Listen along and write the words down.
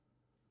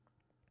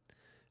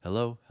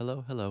Hello,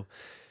 hello, hello.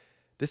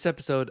 This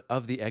episode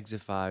of the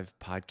Exit 5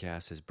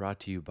 podcast is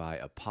brought to you by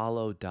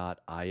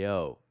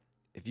Apollo.io.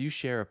 If you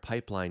share a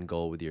pipeline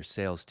goal with your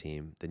sales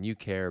team, then you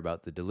care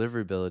about the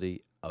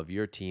deliverability of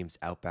your team's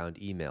outbound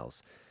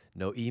emails.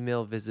 No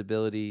email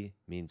visibility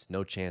means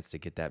no chance to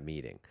get that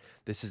meeting.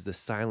 This is the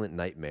silent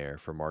nightmare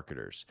for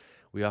marketers.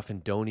 We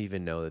often don't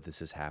even know that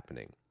this is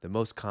happening. The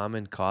most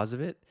common cause of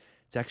it,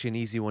 it's actually an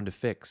easy one to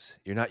fix.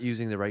 You're not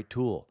using the right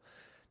tool.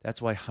 That's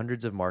why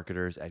hundreds of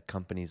marketers at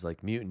companies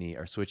like Mutiny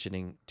are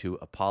switching to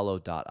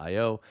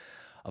Apollo.io.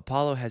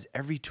 Apollo has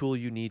every tool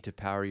you need to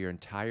power your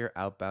entire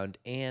outbound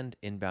and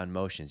inbound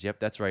motions. Yep,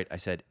 that's right. I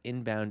said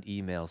inbound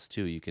emails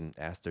too. You can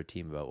ask their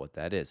team about what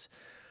that is.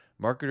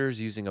 Marketers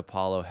using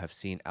Apollo have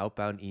seen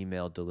outbound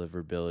email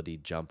deliverability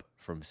jump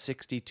from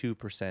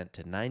 62%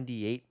 to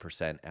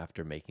 98%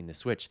 after making the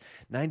switch.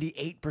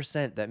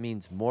 98%, that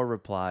means more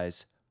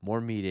replies, more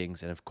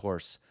meetings, and of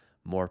course,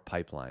 more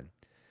pipeline.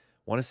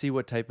 Want to see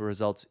what type of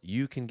results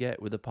you can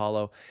get with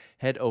Apollo?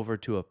 Head over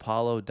to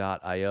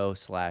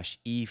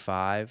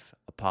apollo.io/E5,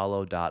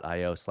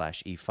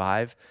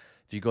 apollo.io/E5.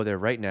 If you go there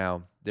right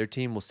now, their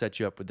team will set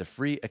you up with a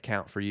free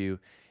account for you.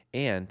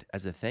 And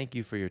as a thank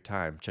you for your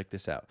time, check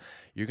this out.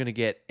 You're going to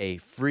get a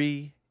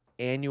free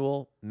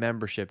annual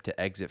membership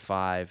to Exit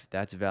 5.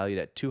 That's valued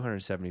at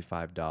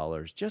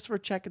 $275 just for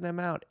checking them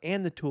out.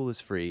 And the tool is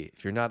free.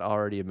 If you're not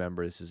already a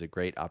member, this is a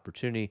great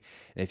opportunity.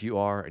 And if you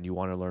are and you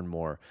want to learn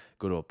more,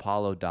 go to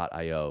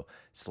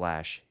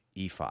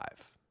apollo.io/E5.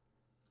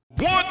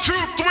 1, 2,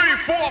 3,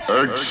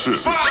 4, Exit.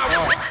 5.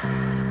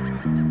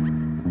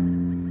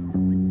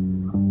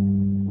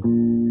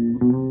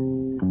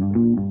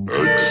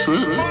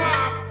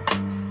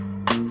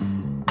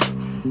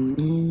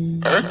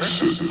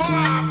 Exit.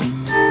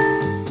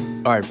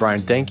 All right, Brian,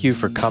 thank you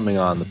for coming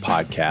on the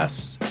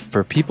podcast.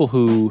 For people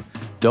who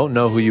don't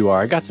know who you are,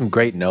 I got some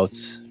great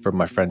notes from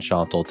my friend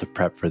Chantal to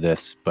prep for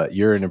this, but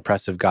you're an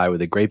impressive guy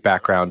with a great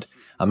background.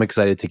 I'm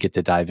excited to get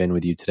to dive in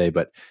with you today,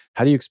 but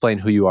how do you explain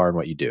who you are and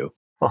what you do?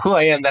 Well, who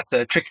I am, that's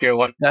a trickier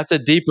one. That's a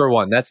deeper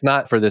one. That's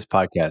not for this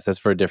podcast. That's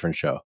for a different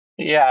show.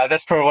 Yeah,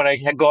 that's for when I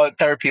go on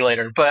therapy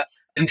later. But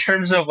in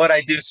terms of what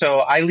I do, so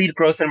I lead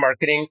growth and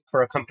marketing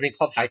for a company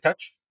called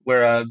Hightouch.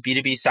 We're a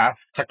B2B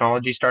SaaS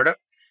technology startup.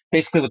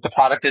 Basically, what the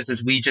product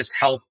is we just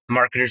help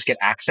marketers get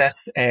access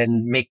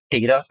and make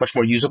data much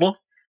more usable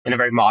in a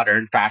very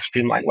modern, fast,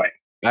 streamlined way.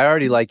 I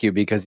already like you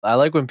because I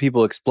like when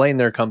people explain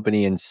their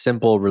company in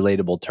simple,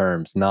 relatable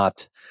terms,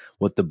 not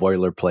what the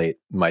boilerplate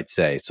might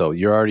say. So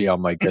you're already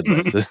on my good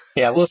list.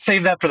 Yeah, we'll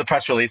save that for the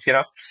press release,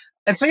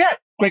 And so, yeah,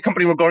 great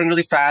company. We're growing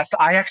really fast.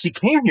 I actually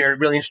came here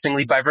really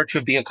interestingly by virtue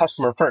of being a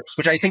customer first,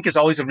 which I think is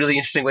always a really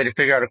interesting way to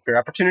figure out a career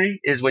opportunity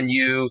is when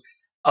you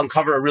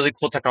uncover a really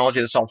cool technology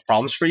that solves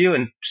problems for you.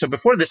 And so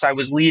before this, I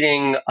was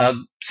leading a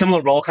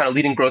similar role, kind of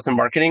leading growth and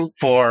marketing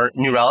for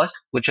New Relic,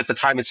 which at the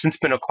time had since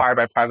been acquired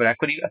by private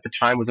equity. At the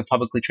time was a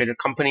publicly traded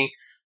company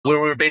where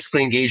we were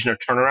basically engaged in a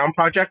turnaround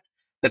project.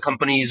 The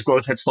company's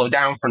growth had slowed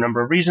down for a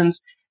number of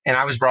reasons. And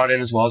I was brought in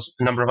as well as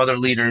a number of other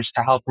leaders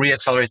to help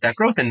re-accelerate that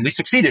growth. And we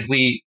succeeded.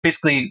 We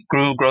basically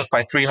grew growth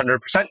by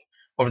 300%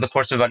 over the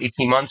course of about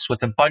 18 months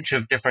with a bunch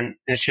of different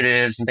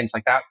initiatives and things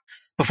like that.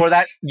 Before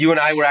that, you and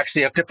I were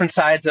actually at different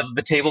sides of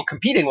the table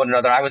competing one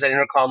another. I was at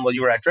Intercom while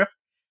you were at Drift,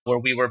 where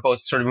we were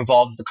both sort of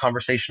involved in the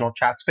conversational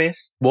chat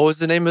space. What was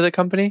the name of the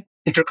company?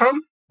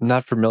 Intercom?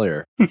 Not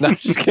familiar. No, I'm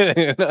just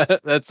kidding.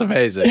 That's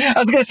amazing. I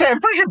was going to say, I'm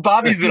pretty sure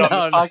Bobby's been on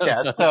this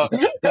podcast. No. So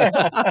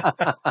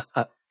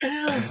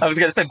I was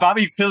going to say,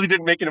 Bobby clearly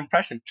didn't make an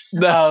impression.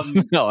 No,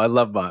 I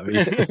love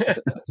Bobby.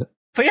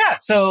 But yeah,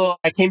 so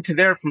I came to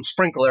there from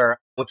Sprinkler,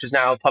 which is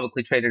now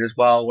publicly traded as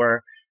well,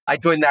 where I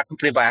joined that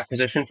company by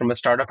acquisition from a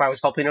startup I was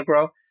helping to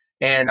grow.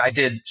 And I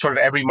did sort of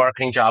every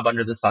marketing job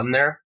under the sun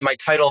there. My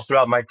title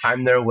throughout my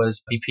time there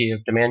was VP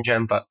of Demand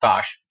Gen, but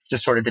gosh,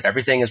 just sort of did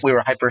everything as we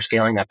were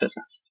hyper-scaling that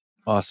business.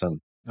 Awesome.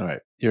 All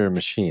right. You're a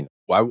machine.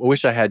 Well, I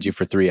wish I had you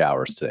for 3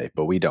 hours today,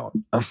 but we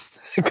don't.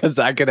 Because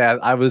I could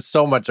ask, I was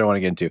so much I want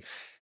to get into.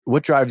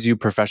 What drives you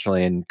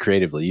professionally and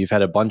creatively? You've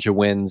had a bunch of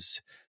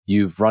wins.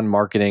 You've run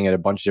marketing at a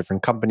bunch of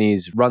different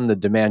companies, run the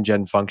demand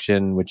gen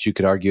function, which you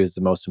could argue is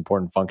the most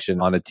important function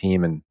on a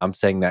team. And I'm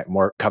saying that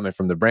more coming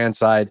from the brand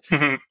side.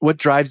 Mm-hmm. What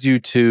drives you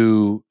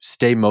to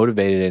stay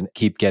motivated and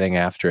keep getting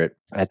after it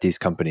at these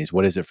companies?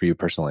 What is it for you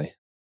personally?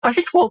 I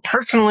think, well,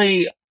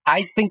 personally,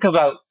 I think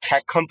about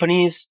tech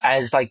companies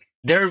as like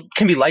they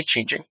can be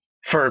life-changing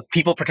for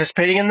people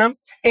participating in them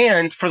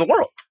and for the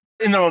world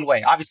in their own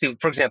way. Obviously,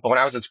 for example, when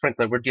I was at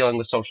Sprinkler, we're dealing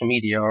with social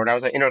media, or when I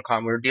was at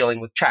Intercom, we were dealing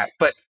with chat.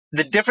 But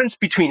the difference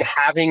between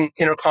having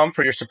Intercom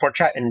for your support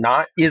chat and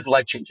not is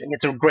life-changing.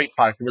 It's a great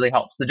product. It really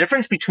helps. The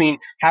difference between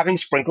having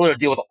Sprinkler to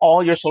deal with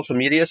all your social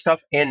media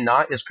stuff and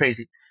not is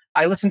crazy.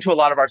 I listen to a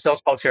lot of our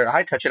sales calls here at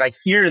Hightouch, and I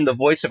hear in the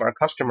voice of our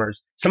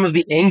customers some of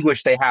the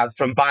anguish they have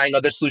from buying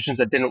other solutions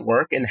that didn't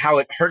work and how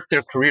it hurt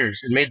their careers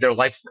and made their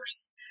life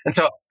worse. And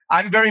so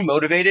I'm very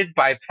motivated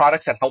by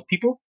products that help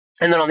people.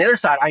 And then on the other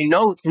side, I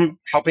know from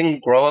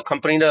helping grow a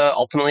company to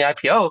ultimately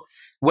IPO,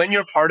 when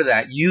you're part of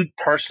that, you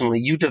personally,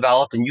 you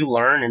develop and you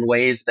learn in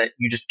ways that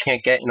you just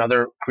can't get in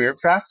other career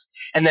paths.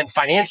 And then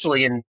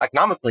financially and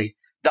economically,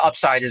 the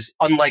upside is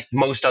unlike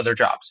most other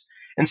jobs.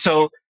 And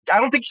so I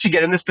don't think you should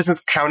get in this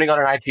business counting on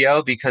an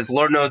IPO because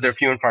Lord knows they're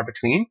few and far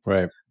between.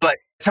 Right. But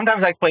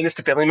sometimes I explain this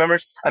to family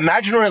members.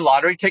 Imagine a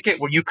lottery ticket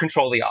where you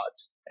control the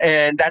odds.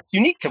 And that's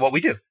unique to what we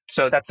do.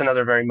 So that's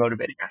another very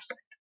motivating aspect.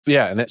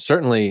 Yeah, and it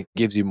certainly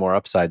gives you more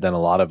upside than a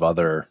lot of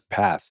other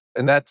paths.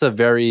 And that's a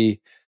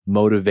very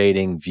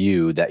motivating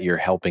view that you're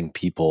helping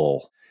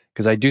people.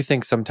 Because I do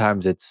think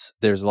sometimes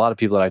there's a lot of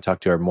people that I talk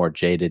to are more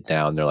jaded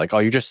now and they're like, oh,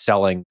 you're just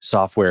selling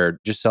software,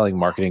 just selling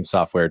marketing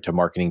software to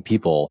marketing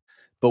people.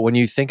 But when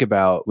you think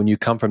about, when you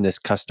come from this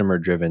customer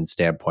driven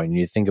standpoint and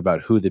you think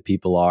about who the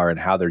people are and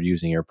how they're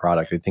using your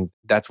product, I think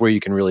that's where you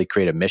can really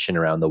create a mission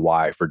around the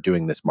why for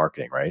doing this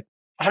marketing, right?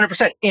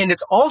 100%. And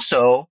it's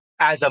also,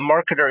 as a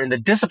marketer in the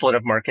discipline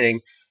of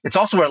marketing, it's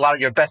also where a lot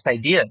of your best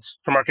ideas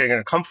for marketing are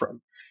going to come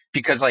from.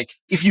 Because, like,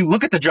 if you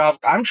look at the job,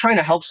 I'm trying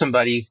to help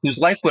somebody whose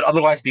life would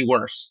otherwise be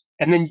worse.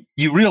 And then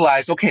you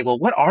realize, okay, well,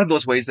 what are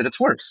those ways that it's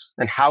worse?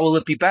 And how will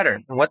it be better?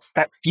 And what's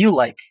that feel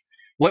like?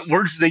 What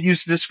words do they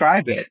use to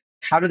describe it?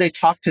 How do they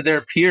talk to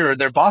their peer or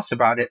their boss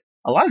about it?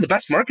 A lot of the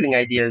best marketing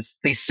ideas,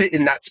 they sit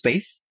in that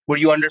space where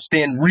you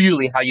understand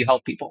really how you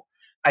help people.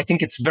 I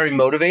think it's very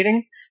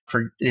motivating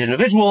for the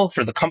individual,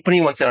 for the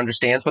company once it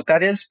understands what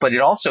that is. But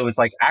it also is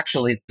like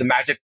actually the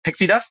magic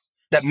pixie dust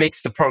that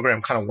makes the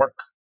program kind of work.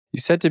 You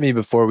said to me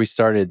before we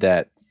started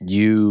that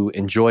you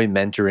enjoy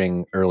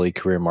mentoring early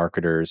career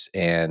marketers,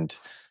 and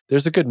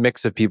there's a good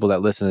mix of people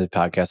that listen to the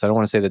podcast. I don't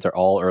want to say that they're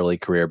all early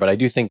career, but I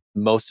do think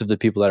most of the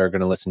people that are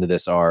going to listen to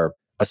this are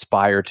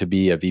aspire to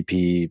be a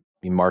VP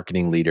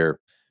marketing leader.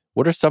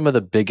 What are some of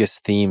the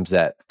biggest themes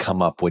that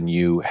come up when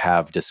you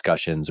have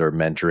discussions or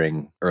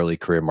mentoring early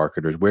career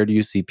marketers? Where do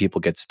you see people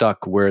get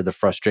stuck? Where are the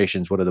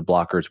frustrations? What are the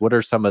blockers? What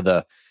are some of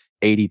the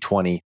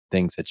 80-20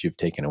 things that you've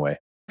taken away?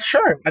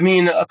 Sure. I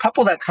mean, a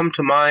couple that come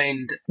to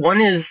mind.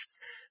 One is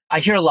I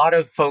hear a lot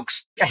of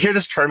folks, I hear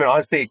this term and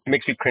honestly, it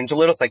makes me cringe a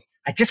little. It's like,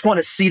 I just want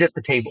a seat at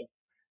the table.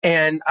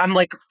 And I'm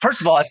like,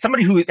 first of all, as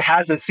somebody who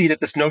has a seat at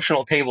this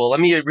notional table, let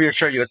me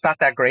reassure you, it's not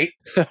that great.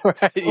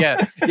 Right.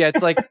 Yeah. Yeah.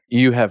 It's like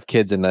you have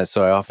kids, and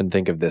so I often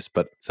think of this,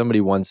 but somebody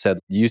once said,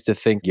 you used to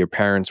think your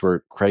parents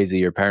were crazy,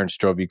 your parents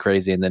drove you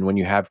crazy. And then when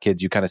you have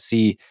kids, you kind of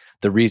see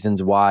the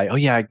reasons why. Oh,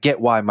 yeah, I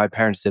get why my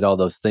parents did all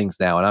those things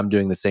now, and I'm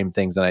doing the same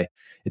things. And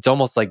it's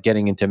almost like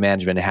getting into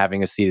management and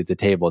having a seat at the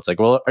table. It's like,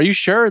 well, are you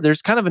sure?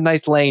 There's kind of a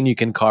nice lane you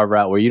can carve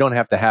out where you don't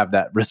have to have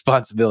that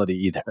responsibility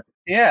either.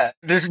 Yeah,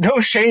 there's no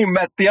shame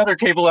at the other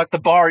table at the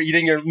bar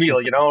eating your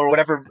meal, or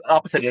whatever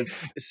opposite is.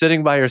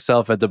 Sitting by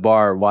yourself at the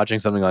bar, watching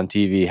something on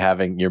TV,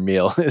 having your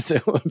meal,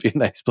 it would be a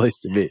nice place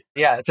to be.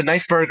 Yeah, it's a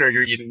nice burger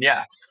you're eating.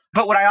 Yeah.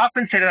 But what I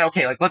often say to that,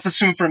 okay, like let's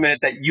assume for a minute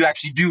that you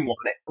actually do want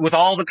it. With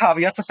all the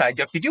caveats aside,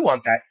 you actually do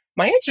want that.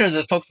 My answer to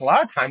the folks a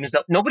lot of times is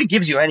that nobody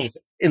gives you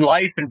anything in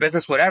life and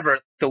business, whatever.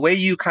 The way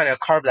you kind of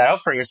carve that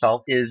out for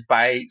yourself is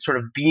by sort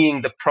of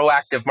being the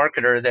proactive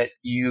marketer that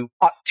you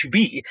ought to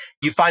be.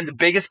 You find the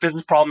biggest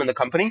business problem in the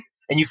company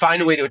and you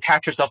find a way to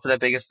attach yourself to that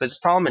biggest business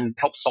problem and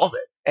help solve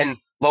it. And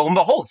lo and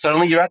behold,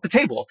 suddenly you're at the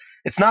table.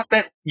 It's not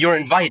that you're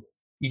invited.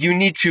 You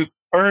need to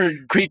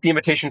create the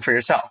invitation for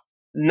yourself.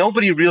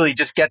 Nobody really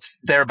just gets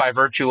there by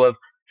virtue of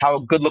how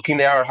good looking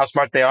they are, or how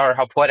smart they are, or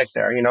how poetic they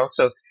are.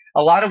 So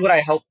a lot of what I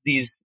help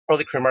these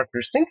early career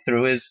marketers think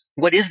through is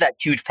what is that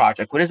huge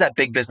project? What is that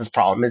big business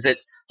problem? Is it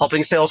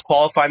helping sales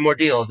qualify more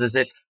deals? Is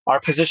it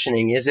our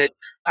positioning? Is it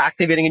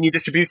activating a new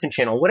distribution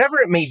channel? Whatever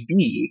it may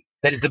be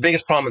that is the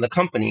biggest problem in the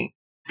company,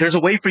 there's a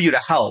way for you to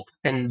help,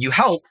 and you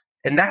help,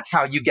 and that's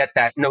how you get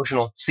that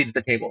notional seat at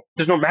the table.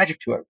 There's no magic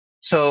to it.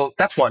 So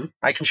that's one.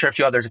 I can share a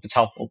few others if it's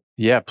helpful.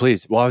 Yeah,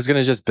 please. Well, I was going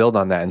to just build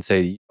on that and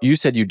say, you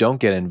said you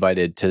don't get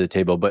invited to the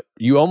table, but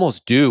you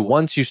almost do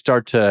once you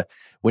start to,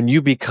 when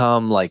you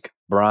become like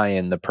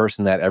Brian, the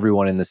person that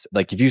everyone in this,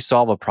 like if you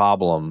solve a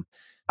problem,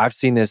 I've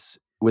seen this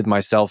with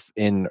myself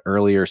in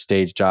earlier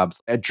stage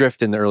jobs. At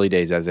Drift in the early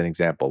days, as an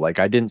example, like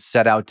I didn't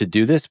set out to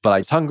do this, but I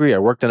was hungry. I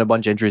worked on a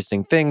bunch of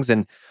interesting things.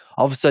 And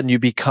all of a sudden you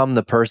become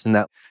the person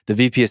that the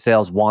VP of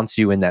sales wants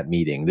you in that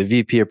meeting. The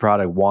VP of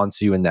product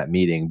wants you in that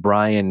meeting.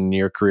 Brian in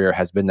your career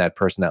has been that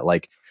person that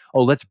like,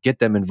 oh, let's get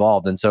them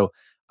involved. And so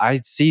I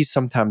see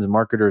sometimes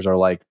marketers are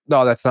like,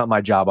 no, that's not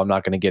my job. I'm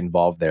not going to get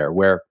involved there.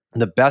 Where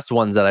the best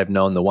ones that I've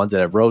known, the ones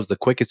that have rose the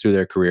quickest through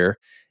their career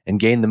and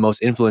gained the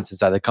most influence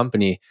inside the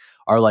company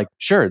are like,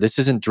 sure, this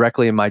isn't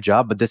directly in my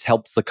job, but this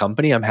helps the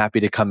company. I'm happy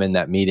to come in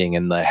that meeting.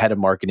 And the head of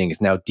marketing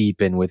is now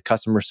deep in with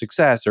customer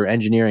success or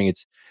engineering.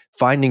 It's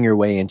finding your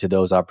way into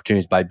those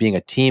opportunities by being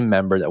a team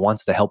member that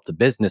wants to help the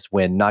business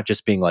win, not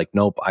just being like,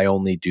 nope, I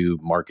only do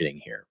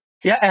marketing here.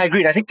 Yeah, I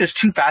agree. I think there's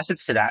two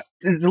facets to that.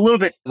 It's a little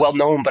bit well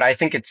known, but I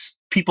think it's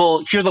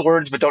people hear the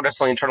words but don't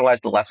necessarily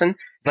internalize the lesson.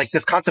 It's like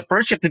this concept.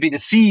 First, you have to be the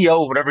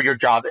CEO of whatever your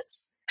job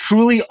is.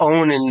 Truly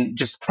own and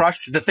just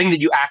crush the thing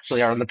that you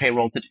actually are on the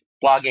payroll to do.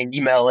 Blogging,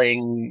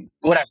 emailing,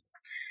 whatever.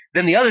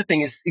 Then the other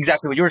thing is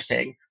exactly what you were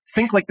saying.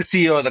 Think like the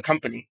CEO of the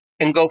company.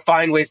 and go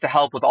find ways to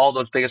help with all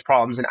those biggest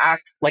problems and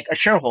act like a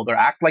shareholder,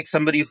 act like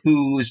somebody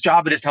whose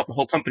job it is to help the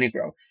whole company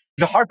grow.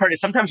 The hard part is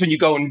sometimes when you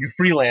go and you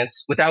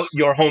freelance without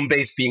your home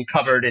base being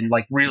covered and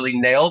like really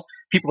nailed,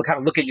 people kind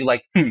of look at you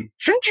like,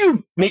 shouldn't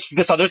you make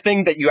this other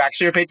thing that you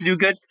actually are paid to do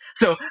good?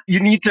 So you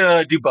need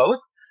to do both.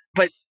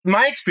 But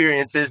my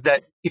experience is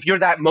that if you're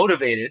that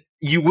motivated,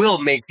 you will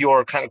make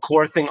your kind of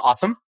core thing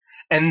awesome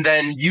and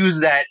then use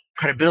that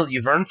credibility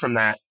you've earned from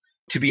that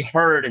to be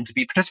heard and to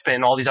be participant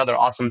in all these other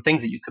awesome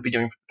things that you could be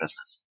doing for the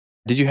business.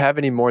 Did you have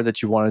any more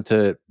that you wanted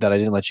to, that I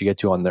didn't let you get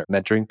to on the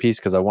mentoring piece?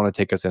 Because I want to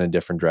take us in a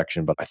different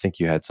direction, but I think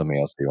you had something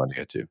else that you wanted to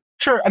get to.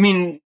 Sure. I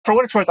mean, for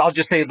what it's worth, I'll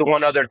just say the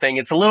one other thing.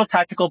 It's a little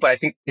tactical, but I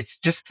think it's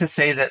just to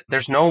say that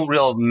there's no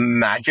real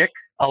magic.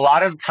 A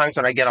lot of times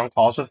when I get on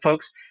calls with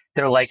folks,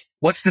 they're like,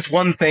 what's this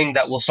one thing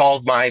that will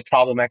solve my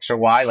problem X or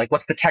Y? Like,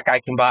 what's the tech I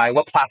can buy?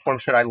 What platform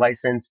should I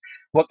license?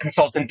 What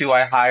consultant do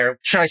I hire?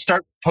 Should I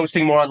start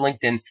posting more on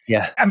LinkedIn?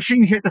 Yeah. I'm sure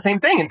you hear the same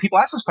thing and people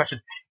ask those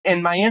questions.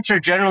 And my answer,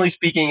 generally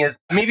speaking, is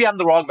maybe I'm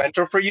the wrong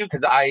mentor for you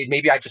because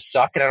maybe I just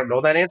suck and I don't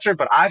know that answer,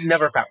 but I've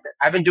never found it.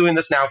 I've been doing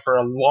this now for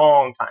a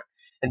long time.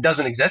 It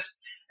doesn't exist.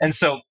 And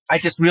so I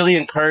just really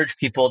encourage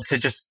people to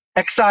just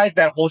excise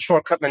that whole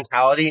shortcut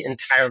mentality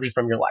entirely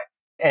from your life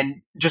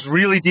and just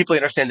really deeply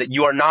understand that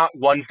you are not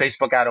one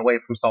Facebook ad away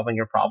from solving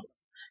your problem.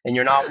 And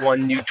you're not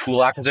one new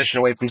tool acquisition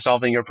away from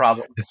solving your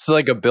problem. It's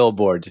like a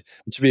billboard.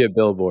 It should be a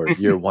billboard.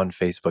 You're one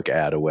Facebook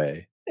ad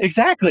away.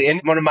 Exactly.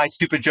 And one of my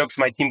stupid jokes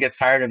my team gets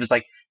tired of is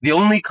like, the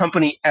only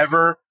company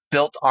ever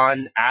built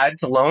on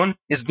ads alone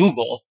is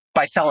Google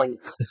by selling.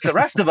 The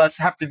rest of us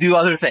have to do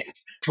other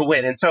things to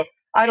win. And so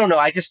I don't know.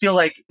 I just feel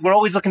like we're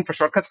always looking for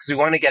shortcuts because we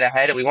want to get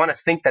ahead and we want to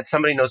think that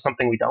somebody knows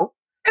something we don't.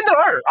 And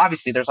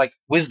obviously, there's like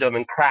wisdom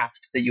and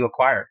craft that you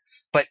acquire.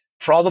 But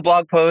for all the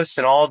blog posts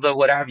and all the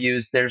what have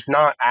yous, there's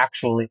not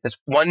actually this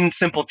one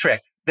simple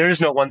trick. There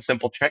is no one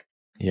simple trick.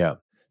 Yeah.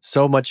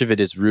 So much of it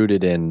is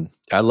rooted in,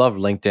 I love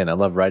LinkedIn. I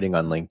love writing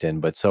on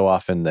LinkedIn, but so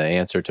often the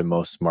answer to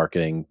most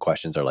marketing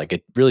questions are like,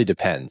 it really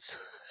depends.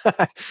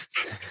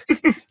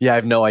 Yeah, I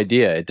have no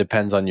idea. It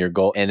depends on your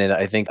goal. And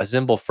I think a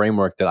simple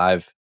framework that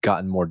I've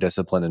gotten more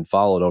disciplined and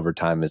followed over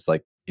time is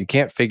like, you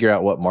can't figure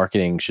out what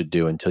marketing should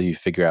do until you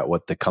figure out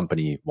what the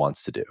company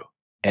wants to do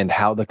and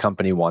how the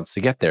company wants to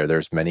get there.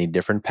 There's many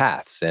different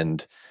paths.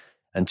 And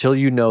until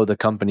you know the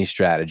company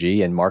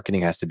strategy, and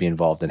marketing has to be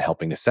involved in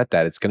helping to set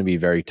that, it's going to be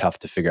very tough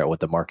to figure out what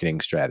the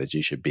marketing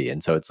strategy should be.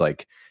 And so it's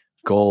like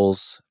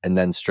goals and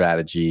then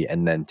strategy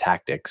and then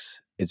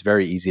tactics. It's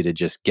very easy to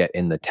just get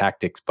in the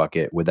tactics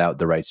bucket without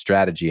the right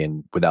strategy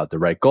and without the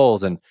right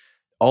goals. And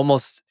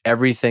almost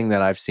everything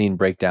that I've seen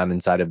break down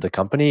inside of the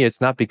company, it's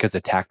not because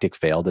a tactic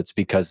failed, it's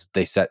because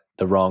they set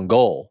the wrong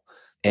goal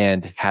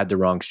and had the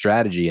wrong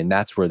strategy. And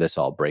that's where this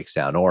all breaks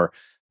down. Or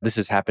this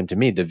has happened to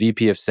me. The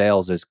VP of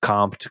sales is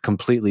comped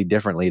completely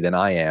differently than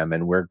I am,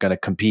 and we're going to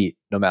compete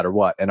no matter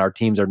what. And our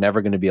teams are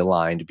never going to be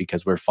aligned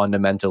because we're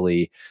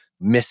fundamentally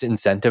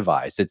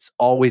misincentivized. It's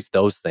always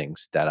those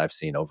things that I've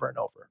seen over and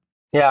over.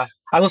 Yeah.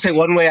 I will say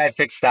one way I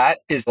fixed that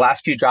is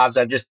last few jobs,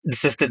 I've just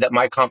insisted that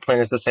my comp plan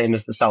is the same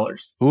as the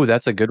sellers. Ooh,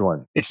 that's a good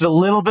one. It's a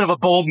little bit of a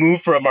bold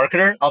move for a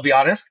marketer, I'll be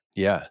honest.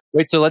 Yeah.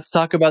 Wait, so let's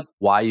talk about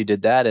why you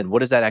did that and what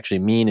does that actually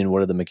mean and what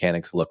do the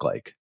mechanics look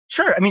like?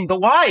 Sure. I mean, the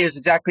why is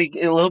exactly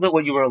a little bit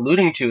what you were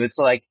alluding to. It's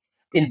like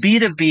in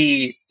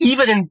B2B,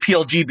 even in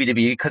PLG B2B,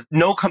 because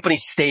no company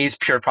stays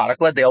pure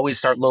product led. They always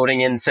start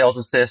loading in sales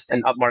assist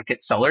and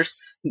upmarket sellers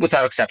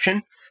without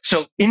exception.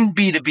 So in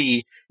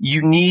B2B,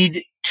 you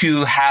need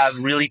to have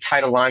really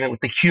tight alignment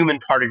with the human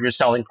part of your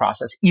selling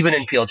process, even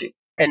in PLG.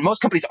 And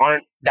most companies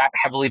aren't that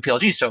heavily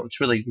PLG. So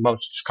it's really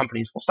most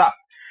companies will stop.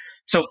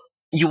 So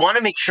you want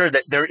to make sure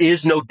that there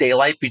is no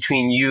daylight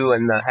between you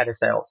and the head of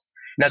sales.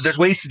 Now, there's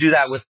ways to do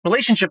that with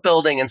relationship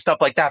building and stuff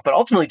like that. But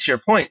ultimately, to your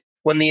point,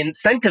 when the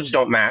incentives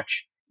don't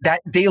match,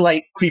 that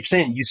daylight creeps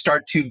in. You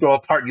start to grow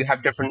apart. You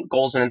have different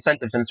goals and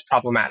incentives, and it's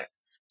problematic.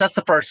 That's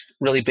the first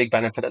really big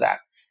benefit of that.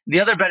 The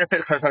other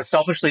benefit, kind of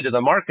selfishly to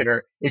the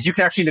marketer, is you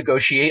can actually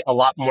negotiate a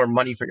lot more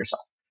money for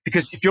yourself.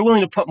 Because if you're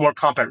willing to put more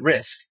comp at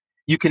risk,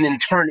 you can in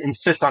turn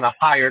insist on a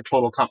higher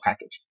total comp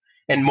package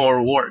and more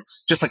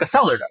rewards, just like a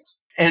seller does.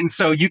 And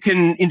so you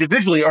can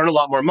individually earn a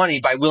lot more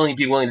money by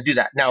being willing to do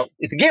that. Now,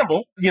 it's a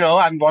gamble,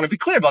 I want to be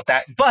clear about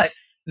that, but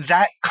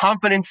that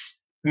confidence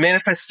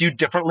manifests you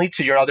differently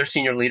to your other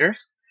senior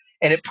leaders.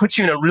 And it puts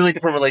you in a really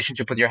different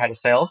relationship with your head of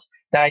sales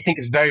that I think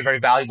is very, very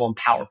valuable and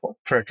powerful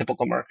for a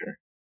typical marketer.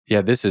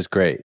 Yeah, this is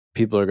great.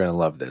 People are going to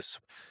love this.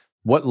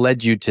 What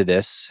led you to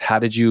this? How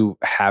did you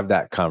have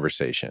that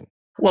conversation?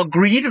 Well,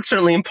 greed is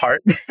certainly in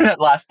part, that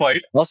last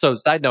point. Also,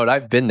 side note,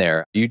 I've been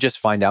there. You just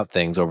find out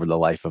things over the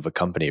life of a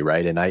company,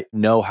 right? And I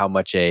know how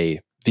much a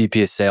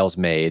VP of sales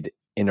made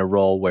in a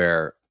role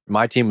where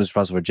my team was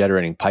responsible for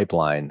generating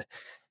pipeline.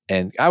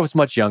 And I was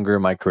much younger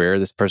in my career.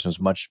 This person was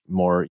much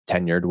more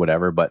tenured,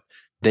 whatever, but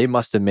they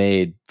must have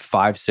made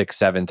 5, 6,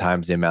 7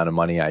 times the amount of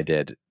money I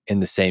did in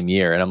the same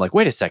year. And I'm like,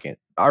 wait a second,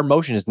 our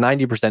motion is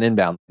 90%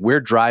 inbound. We're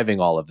driving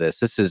all of this.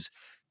 This is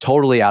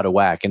totally out of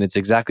whack. And it's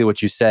exactly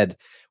what you said.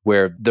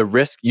 where the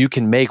risk you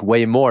can make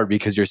way more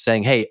because you're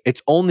saying, hey,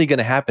 it's only going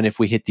to happen if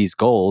we hit these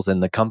goals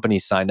and the company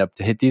signed up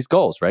to hit these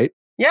goals, right?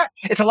 Yeah,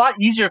 it's a lot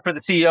easier for the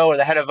CEO or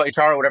the head of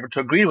HR or whatever to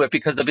agree to it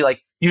because they'll be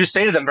like, you just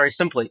say to them very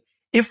simply,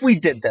 if we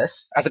did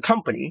this as a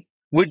company,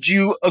 would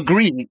you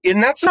agree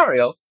in that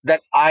scenario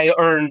that I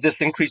earned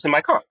this increase in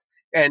my comp?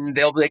 And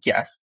they'll be like,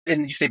 yes.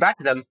 And you say back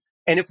to them,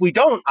 and if we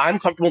don't, I'm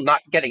comfortable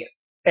not getting it.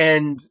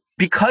 And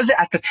because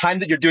at the time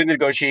that you're doing the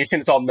negotiation,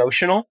 it's all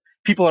notional,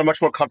 people are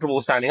much more comfortable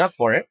with signing up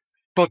for it.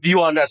 Both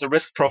you on as a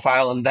risk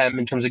profile and them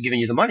in terms of giving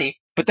you the money.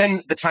 But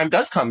then the time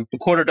does come, the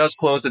quarter does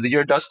close or the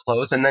year does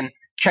close, and then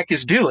check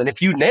is due. And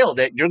if you nailed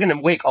it, you're going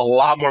to make a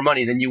lot more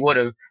money than you would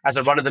have as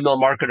a run of the mill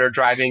marketer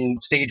driving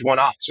stage one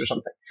ops or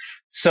something.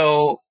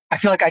 So I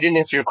feel like I didn't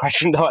answer your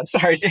question though. I'm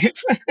sorry, Dave.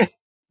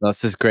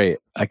 This is great.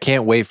 I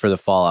can't wait for the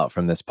fallout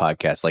from this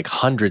podcast. Like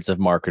hundreds of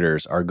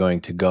marketers are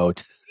going to go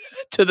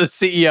to the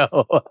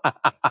CEO.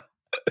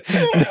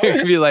 They're going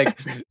to be like,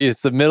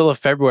 it's the middle of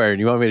February and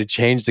you want me to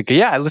change the...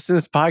 Yeah, I listen to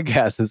this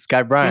podcast. It's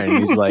Guy Brian.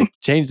 He's like,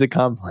 change the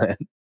comp plan.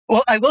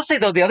 Well, I will say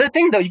though, the other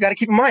thing though you got to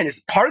keep in mind is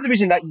part of the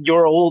reason that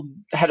your old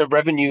head of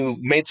revenue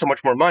made so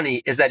much more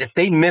money is that if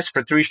they miss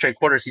for 3 straight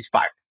quarters, he's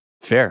fired.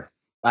 Fair.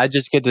 I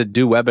just get to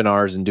do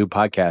webinars and do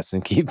podcasts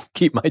and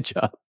keep my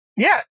job.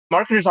 Yeah,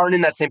 marketers aren't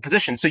in that same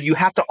position. So you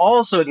have to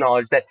also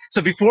acknowledge that.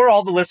 So before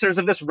all the listeners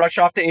of this rush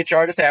off to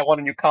HR to say, I want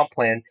a new comp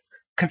plan,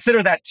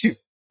 consider that too.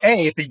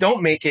 A, if you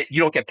don't make it, you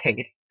don't get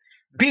paid.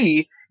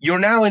 B, you're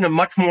now in a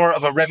much more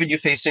of a revenue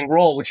facing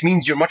role, which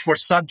means you're much more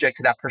subject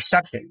to that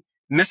perception.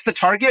 Miss the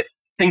target,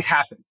 things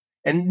happen.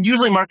 And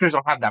usually marketers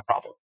don't have that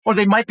problem. Or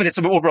they might, but it's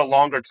over a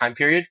longer time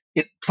period.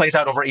 It plays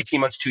out over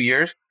 18 months, 2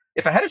 years.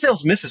 If a head of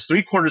sales misses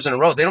 3 quarters in a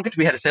row, they don't get to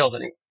be head of sales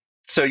anymore.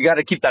 So you got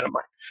to keep that in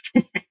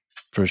mind.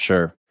 For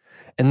sure.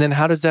 And then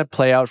how does that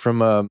play out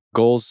from a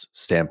goals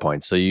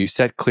standpoint? So you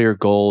set clear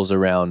goals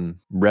around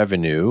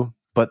revenue,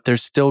 but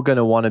there's still going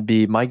to want to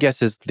be, my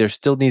guess is there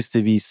still needs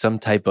to be some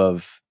type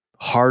of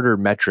harder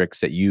metrics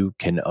that you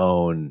can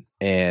own.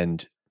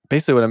 And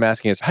basically what I'm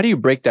asking is, how do you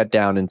break that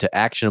down into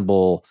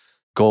actionable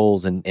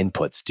goals and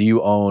inputs? Do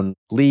you own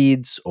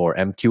leads or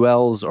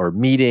MQLs or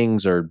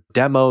meetings or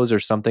demos or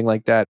something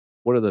like that?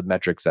 What are the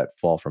metrics that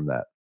fall from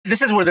that?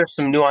 This is where there's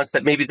some nuance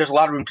that maybe there's a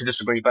lot of room to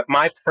disagree, but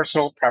my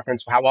personal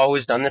preference, how I've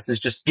always done this, is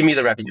just give me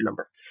the revenue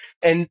number.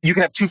 And you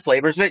can have 2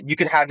 flavors of it. You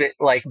can have it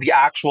like the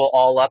actual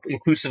all up,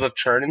 inclusive of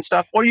churn and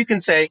stuff, or you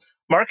can say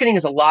marketing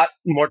is a lot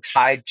more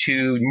tied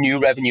to new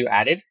revenue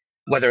added,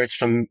 whether it's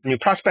from new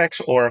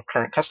prospects or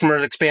current customer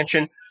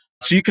expansion.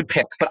 So you could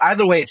pick, but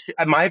either way,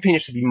 in my opinion,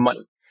 it should be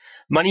money.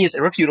 Money is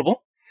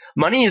irrefutable.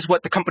 Money is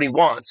what the company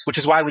wants, which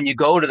is why when you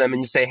go to them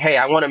and you say, hey,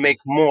 I want to make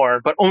more,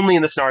 but only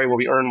in the scenario where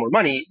we earn more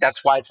money, that's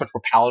why it's much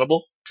more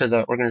palatable to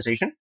the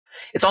organization.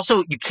 It's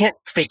also, you can't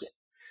fake it.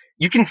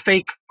 You can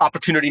fake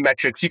opportunity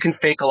metrics. You can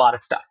fake a lot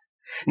of stuff.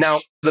 Now,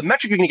 the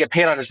metric you're going to get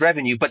paid on is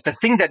revenue, but the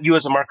thing that you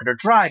as a marketer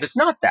drive is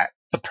not that.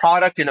 The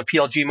product in a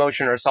PLG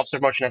motion or a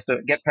self-serve motion has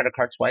to get credit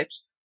card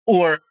swipes,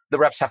 or the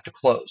reps have to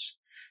close.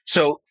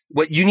 So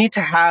what you need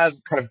to have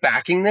kind of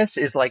backing this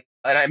is like,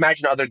 and I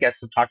imagine other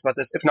guests have talked about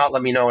this. If not,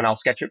 let me know and I'll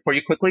sketch it for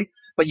you quickly.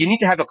 But you need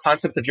to have a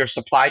concept of your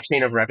supply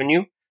chain of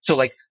revenue. So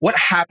like what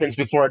happens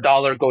before a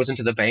dollar goes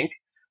into the bank?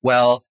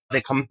 Well,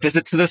 they come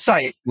visit to the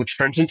site, which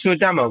turns into a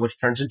demo, which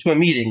turns into a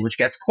meeting, which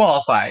gets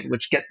qualified,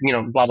 which gets,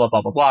 blah, blah,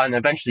 blah, blah, blah. And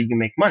eventually you can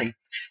make money.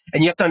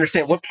 And you have to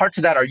understand what parts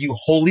of that are you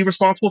wholly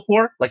responsible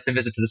for, like the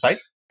visit to the site,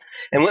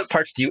 and what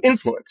parts do you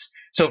influence?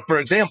 So for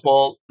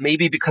example,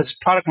 maybe because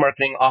product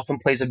marketing often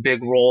plays a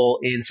big role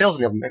in sales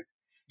enablement,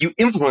 you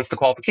influence the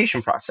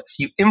qualification process.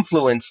 You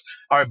influence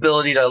our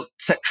ability to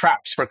set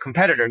traps for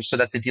competitors so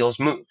that the deals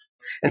move.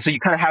 And so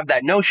you kind of have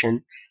that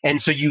notion. And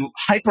so you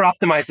hyper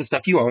optimize the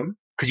stuff you own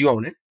because you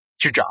own it.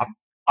 It's your job,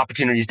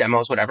 opportunities,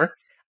 demos, whatever.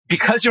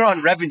 Because you're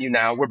on revenue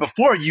now, where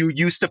before you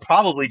used to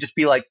probably just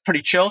be like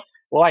pretty chill.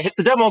 Well, I hit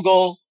the demo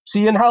goal. See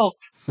you in hell.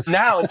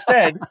 Now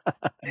instead,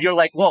 you're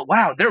like, well,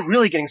 wow, they're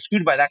really getting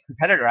screwed by that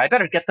competitor. I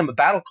better get them a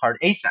battle card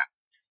ASAP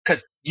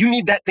because you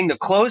need that thing to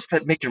close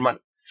to make your money.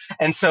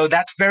 And so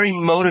that's very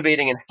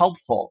motivating and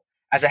helpful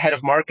as a head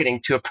of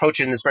marketing to approach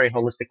it in this very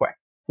holistic way.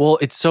 Well,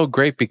 it's so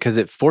great because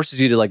it forces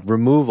you to like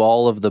remove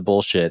all of the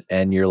bullshit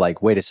and you're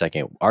like, wait a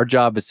second, our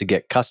job is to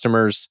get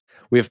customers.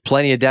 We have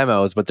plenty of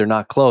demos, but they're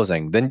not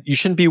closing. Then you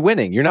shouldn't be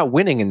winning. You're not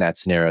winning in that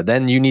scenario.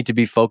 Then you need to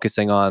be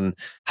focusing on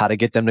how to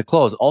get them to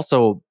close.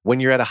 Also,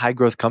 when you're at a high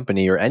growth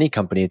company or any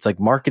company, it's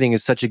like marketing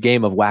is such a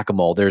game of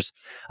whack-a-mole. There's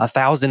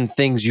 1,000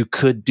 things you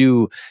could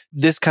do.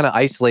 This kind of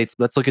isolates.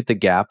 Let's look at the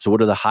gaps.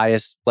 What are the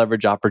highest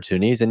leverage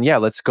opportunities? And yeah,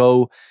 let's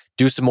go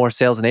do some more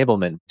sales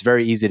enablement. It's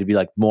very easy to be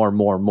like more.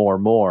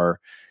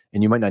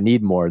 And you might not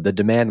need more. The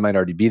demand might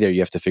already be there.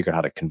 You have to figure out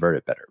how to convert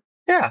it better.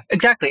 Yeah,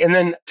 exactly. And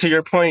then to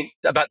your point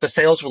about the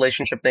sales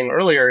relationship thing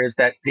earlier is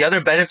that the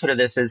other benefit of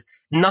this is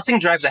nothing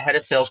drives a head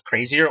of sales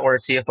crazier or a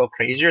CFO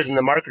crazier than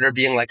the marketer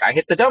being like, I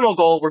hit the demo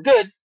goal, we're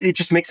good. It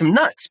just makes them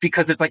nuts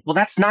because it's like, well,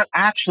 that's not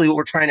actually what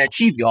we're trying to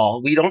achieve,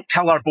 y'all. We don't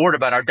tell our board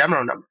about our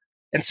demo number.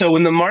 And so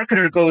when the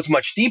marketer goes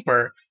much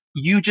deeper,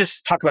 you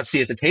just talk about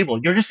seat at the table.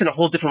 You're just in a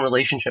whole different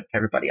relationship to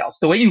everybody else.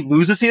 The way you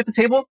lose a seat at the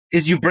table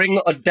is you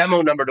bring a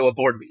demo number to a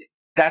board meeting.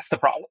 That's the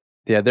problem.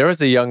 Yeah, there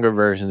was a younger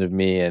version of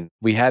me, and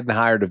we hadn't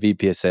hired a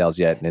VP of sales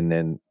yet. And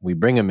then we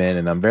bring him in,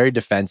 and I'm very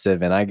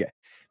defensive. And I get,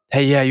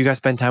 hey, yeah, you guys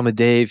spend time with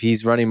Dave.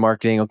 He's running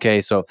marketing.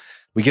 Okay, so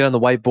we get on the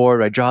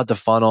whiteboard. I draw out the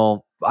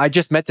funnel. I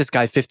just met this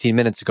guy 15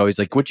 minutes ago. He's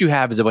like, what you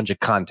have is a bunch of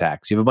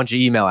contacts. You have a bunch of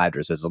email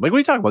addresses. I'm like, what are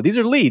you talking about? These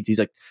are leads. He's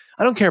like,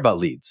 I don't care about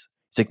leads.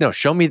 He's like, no,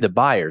 show me the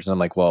buyers. And I'm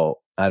like,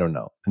 well, I don't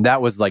know. And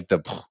that was like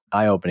the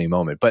eye-opening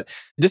moment. But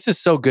this is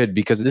so good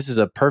because this is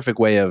a perfect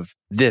way of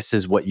this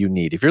is what you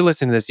need. If you're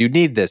listening to this, you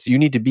need this. You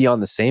need to be on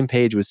the same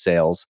page with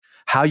sales.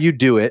 How you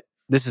do it,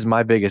 this is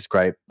my biggest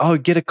gripe. Oh,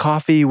 get a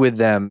coffee with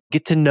them,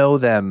 get to know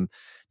them,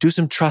 do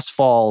some trust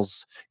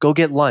falls, go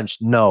get lunch.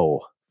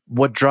 No.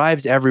 What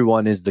drives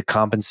everyone is the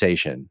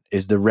compensation,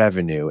 is the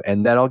revenue,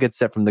 and that all gets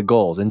set from the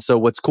goals. And so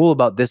what's cool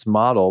about this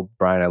model,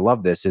 Brian, I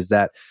love this, is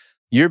that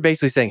you're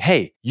basically saying,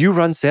 hey, you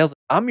run sales.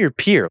 I'm your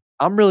peer.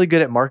 I'm really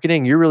good at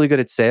marketing. You're really good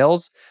at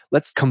sales.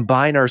 Let's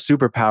combine our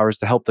superpowers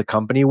to help the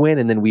company win.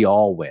 And then we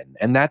all win.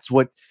 And that's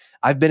what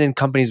I've been in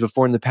companies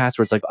before in the past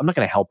where it's like, I'm not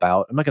going to help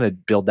out. I'm not going to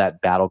build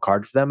that battle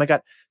card for them. I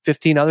got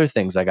 15 other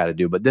things I got to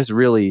do. But this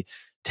really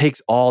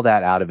takes all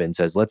that out of it and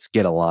says, let's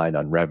get aligned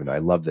on revenue. I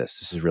love this.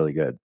 This is really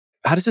good.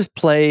 How does this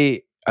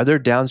play? Are there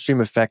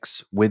downstream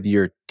effects with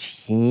your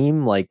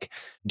team? Like,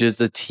 does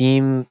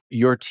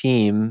your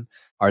team,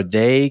 are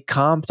they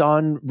comped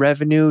on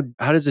revenue?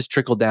 How does this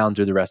trickle down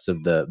through the rest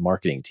of the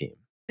marketing team?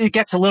 It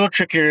gets a little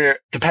trickier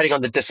depending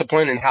on the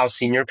discipline and how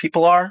senior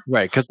people are.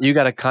 Right, because you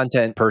got a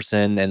content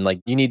person and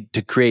like you need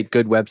to create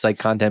good website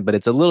content, but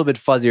it's a little bit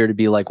fuzzier to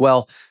be like,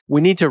 well,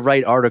 we need to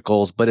write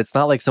articles, but it's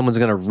not like someone's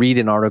going to read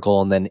an article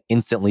and then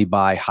instantly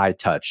buy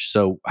Hightouch.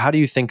 So how do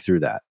you think through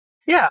that?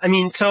 Yeah, I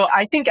mean, so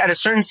I think at a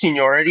certain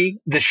seniority,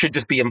 this should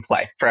just be in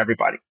play for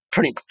everybody,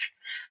 pretty much.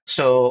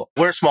 So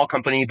we're a small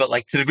company, but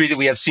like to the degree that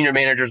we have senior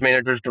managers,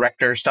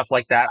 directors, stuff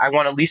like that, I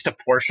want at least a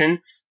portion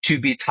to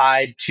be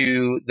tied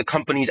to the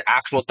company's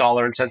actual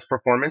dollar and cents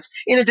performance,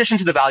 in addition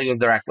to the value of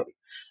their equity.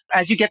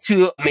 As you get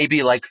to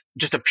maybe like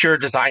just a pure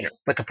designer,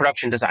 like a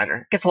production designer,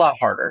 it gets a lot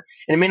harder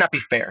and it may not be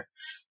fair.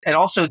 And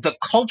also the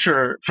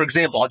culture, for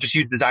example, I'll just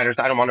use designers.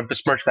 I don't want to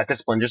besmirch that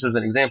discipline just as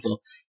an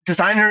example.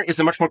 Designer is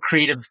a much more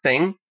creative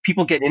thing.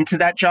 People get into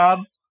that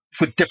job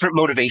with different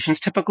motivations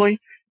typically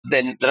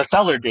than a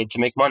seller did to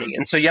make money.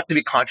 And so you have to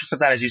be conscious of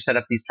that as you set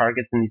up these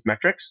targets and these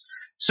metrics.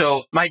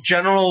 So my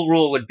general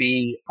rule would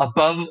be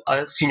above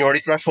a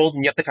seniority threshold,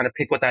 and you have to kind of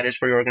pick what that is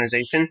for your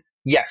organization.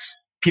 Yes,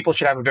 people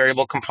should have a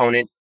variable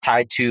component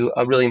tied to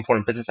a really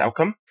important business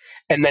outcome.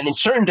 And then in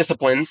certain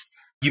disciplines,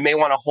 you may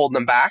want to hold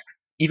them back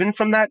even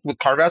from that with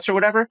carve outs or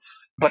whatever.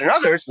 But in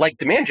others, like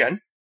demand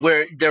gen,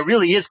 where there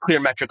really is clear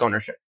metric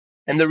ownership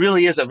and there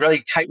really is a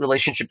really tight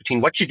relationship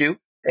between what you do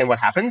and what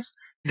happens,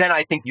 then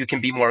I think you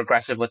can be more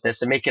aggressive with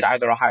this and make it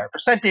either a higher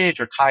percentage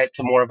or tie it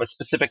to more of a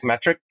specific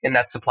metric in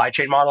that supply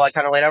chain model I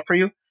kind of laid out for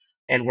you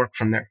and work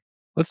from there.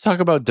 Let's talk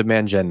about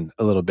demand gen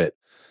a little bit.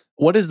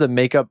 What is the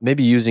makeup,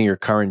 maybe using your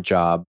current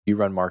job, you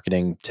run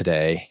marketing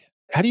today.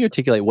 How do you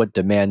articulate what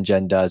demand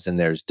gen does? And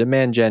there's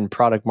demand gen,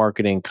 product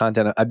marketing,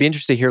 content. I'd be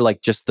interested to hear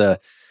like just the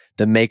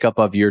makeup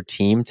of your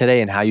team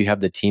today and how you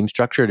have the team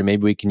structured. And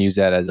maybe we can use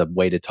that as a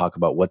way to talk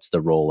about what's the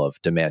role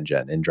of demand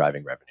gen in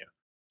driving revenue.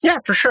 Yeah,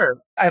 for sure.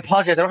 I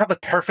apologize. I don't have a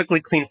perfectly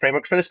clean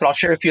framework for this, but I'll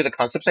share a few of the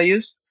concepts I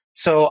use.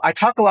 So I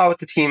talk a lot with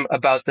the team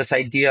about this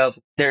idea of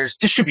there's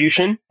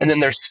distribution and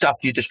then there's stuff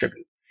you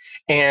distribute.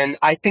 And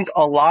I think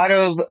a lot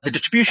of the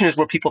distribution is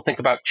where people think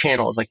about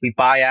channels, like we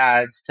buy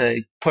ads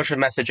to push a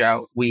message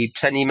out, we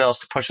send emails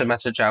to push a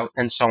message out,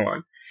 and so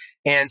on.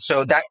 And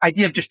so that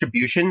idea of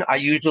distribution, I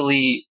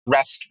usually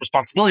rest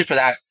responsibility for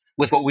that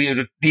with what we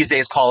would these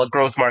days call a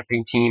growth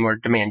marketing team or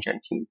demand gen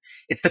team.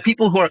 It's the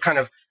people who are kind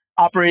of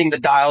operating the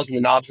dials and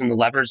the knobs and the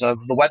levers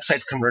of the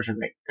website's conversion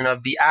rate and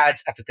of the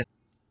ads efficacy.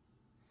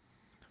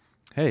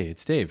 Hey,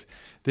 it's Dave.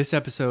 This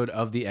episode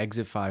of the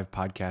Exit 5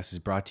 podcast is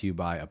brought to you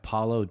by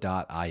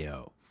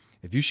Apollo.io.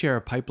 If you share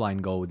a pipeline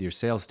goal with your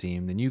sales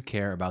team, then you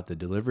care about the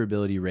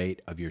deliverability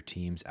rate of your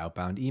team's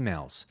outbound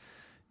emails.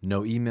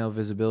 No email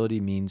visibility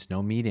means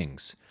no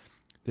meetings.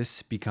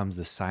 This becomes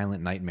the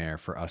silent nightmare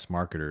for us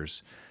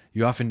marketers.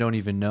 You often don't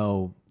even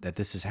know that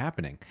this is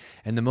happening.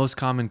 And the most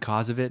common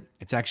cause of it,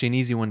 it's actually an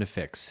easy one to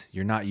fix.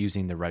 You're not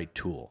using the right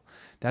tool.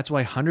 That's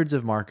why hundreds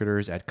of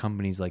marketers at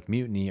companies like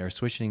Mutiny are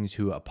switching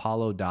to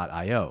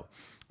Apollo.io.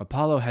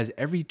 Apollo has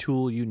every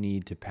tool you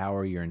need to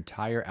power your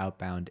entire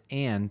outbound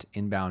and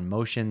inbound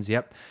motions.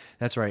 Yep,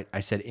 that's right.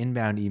 I said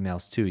inbound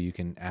emails too. You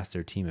can ask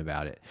their team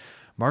about it.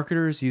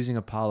 Marketers using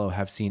Apollo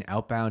have seen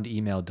outbound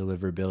email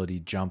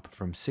deliverability jump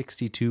from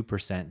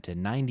 62% to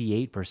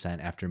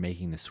 98% after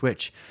making the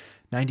switch.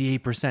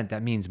 98%,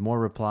 that means more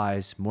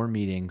replies, more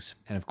meetings,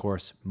 and of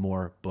course,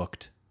 more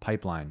booked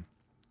pipeline.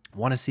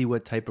 Want to see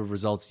what type of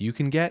results you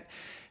can get?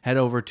 Head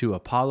over to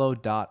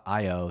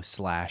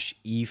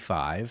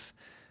apollo.io/E5,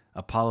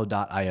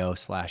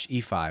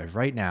 apollo.io/E5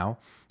 right now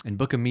and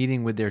book a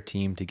meeting with their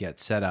team to get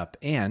set up.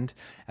 And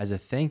as a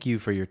thank you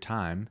for your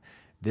time,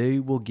 They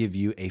will give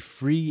you a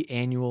free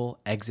annual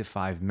Exit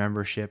 5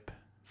 membership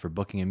for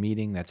booking a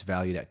meeting that's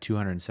valued at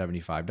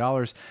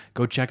 $275.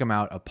 Go check them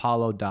out,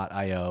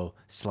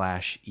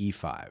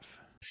 apollo.io/E5.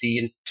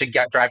 See to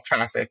drive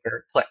traffic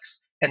or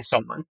clicks and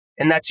so on.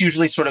 And that's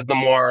usually sort of the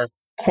more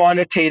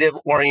quantitative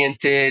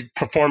oriented,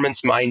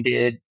 performance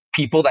minded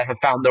people that have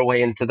found their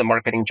way into the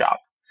marketing job.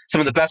 Some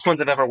of the best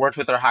ones I've ever worked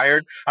with or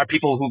hired are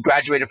people who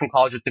graduated from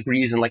college with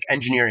degrees in like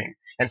engineering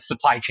and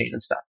supply chain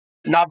and stuff.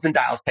 Knobs and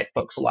dials type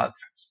folks a lot of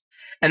times.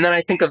 And then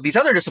I think of these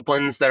other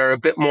disciplines that are a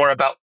bit more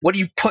about what do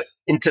you put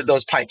into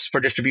those pipes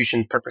for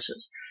distribution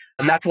purposes.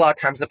 And that's a lot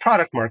of times the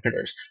product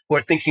marketers who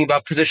are thinking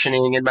about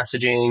positioning and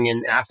messaging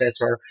and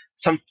assets, or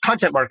some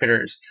content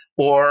marketers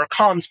or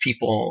comms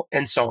people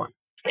and so on.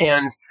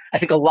 And I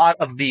think a lot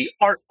of the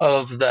art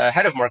of the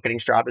head of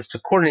marketing's job is to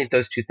coordinate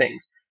those two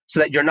things so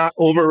that you're not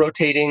over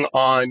rotating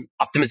on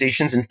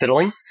optimizations and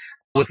fiddling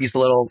with these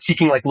little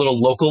seeking like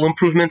little local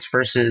improvements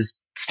versus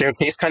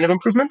staircase kind of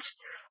improvements.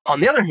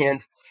 On the other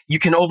hand, you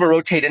can over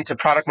rotate into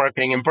product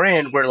marketing and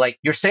brand where like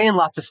you're saying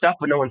lots of stuff,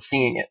 but no one's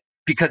seeing it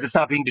because it's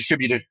not being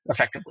distributed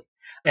effectively.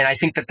 And I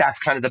think that that's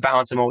kind of the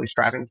balance I'm always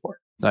striving for.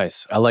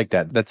 Nice. I like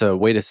that. That's a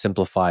way to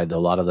simplify a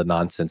lot of the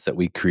nonsense that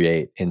we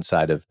create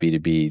inside of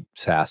B2B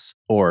SaaS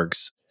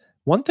orgs.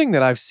 One thing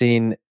that I've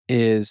seen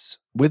is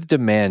with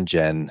demand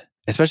gen,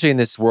 especially in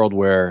this world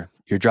where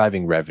you're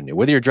driving revenue,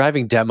 whether you're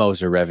driving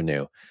demos or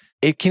revenue,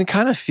 it can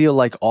kind of feel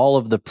like all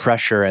of the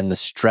pressure and the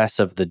stress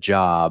of the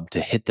job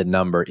to hit the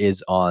number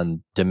is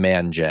on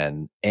demand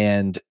gen.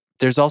 And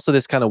there's also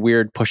this kind of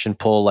weird push and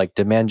pull, like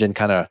demand gen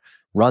kind of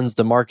runs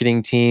the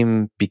marketing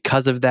team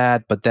because of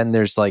that. But then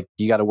there's like,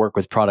 you got to work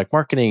with product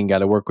marketing, you got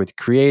to work with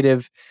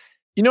creative.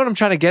 You know what I'm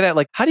trying to get at?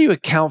 Like, how do you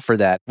account for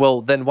that?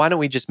 Well, then why don't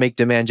we just make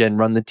demand gen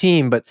run the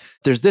team? But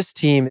there's this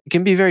team, it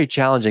can be very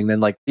challenging. Then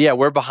like, yeah,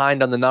 we're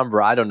behind on the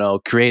number. I don't know,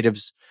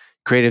 creatives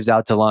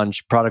out to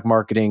lunch, product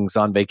marketing's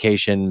on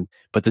vacation,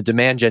 but the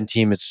demand gen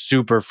team is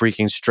super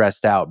freaking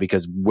stressed out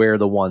because we're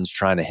the ones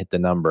trying to hit the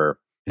number.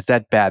 Is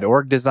that bad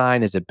org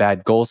design? Is it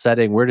bad goal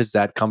setting? Where does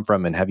that come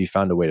from? And have you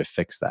found a way to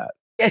fix that?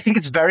 I think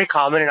it's very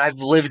common, and I've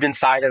lived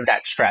inside of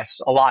that stress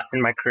a lot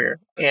in my career.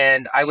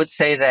 And I would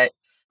say that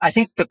I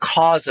think the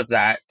cause of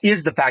that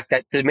is the fact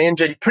that the demand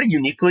gen pretty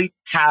uniquely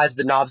has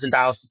the knobs and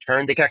dials to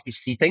turn. They can actually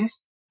see things.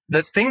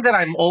 The thing that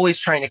I'm always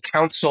trying to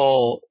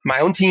counsel my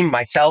own team,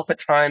 myself at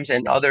times,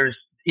 and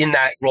others in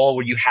that role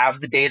where you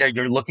have the data,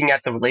 you're looking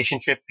at the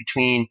relationship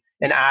between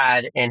an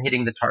ad and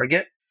hitting the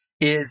target,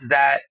 is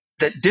that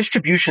the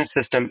distribution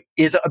system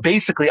is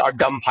basically our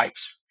dumb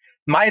pipes.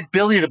 My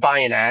ability to buy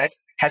an ad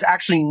has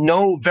actually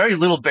very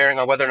little bearing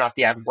on whether or not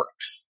the ad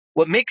works.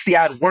 What makes the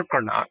ad work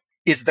or not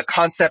is the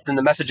concept and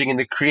the messaging and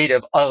the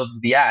creative of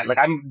the ad. Like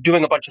I'm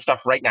doing a bunch of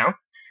stuff right now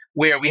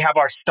where we have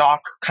our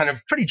stock kind of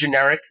pretty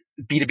generic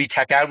B2B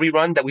tech ad we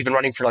run that we've been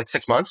running for like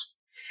 6 months.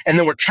 And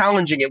then we're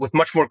challenging it with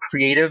much more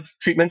creative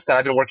treatments that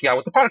I've been working on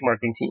with the product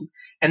marketing team.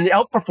 And it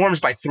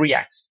outperforms by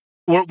 3x.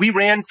 We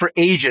ran for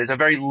ages a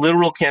very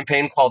literal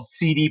campaign called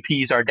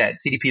CDPs Are Dead.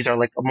 CDPs are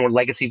like a more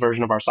legacy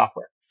version of our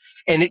software.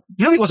 And it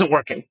really wasn't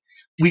working.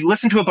 We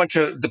listened to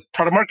the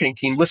product marketing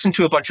team listened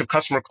to a bunch of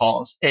customer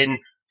calls, and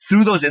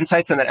through those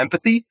insights and that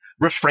empathy,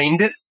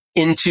 reframed it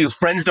into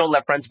friends don't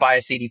let friends buy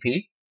a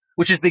CDP,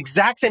 which is the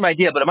exact same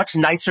idea, but a much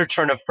nicer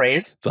turn of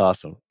phrase. It's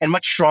awesome. And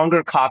much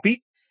stronger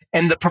copy.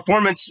 And the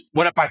performance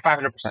went up by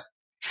 500%.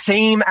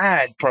 Same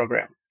ad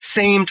program,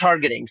 same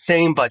targeting,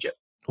 same budget.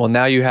 Well,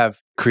 now you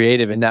have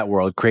creative in that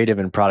world, creative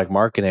and product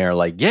marketing are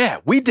like, yeah,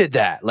 we did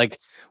that. Like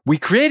we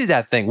created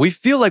that thing. We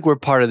feel like we're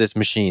part of this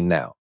machine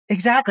now.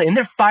 Exactly. And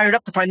they're fired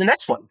up to find the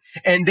next one.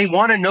 And they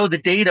want to know the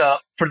data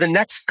for the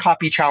next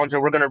copy challenge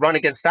that we're going to run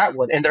against that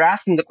one. And they're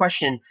asking the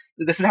question,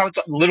 this is how it's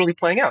literally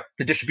playing out.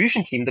 The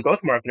distribution team, the growth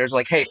marketers,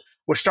 like, hey,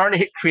 we're starting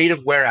to hit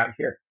creative wear out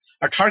here.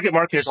 Our target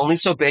market is only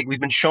so big. We've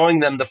been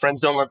showing them the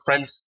friends don't let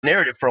friends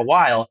narrative for a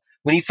while.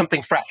 We need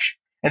something fresh.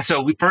 And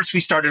so we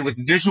started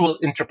with visual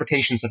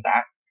interpretations of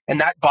that. And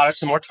that bought us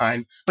some more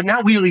time. But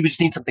now we just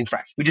need something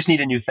fresh. We just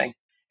need a new thing.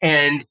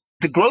 And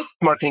the growth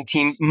marketing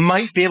team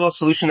might be able to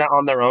solution that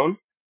on their own.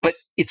 But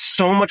it's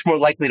so much more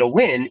likely to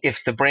win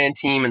if the brand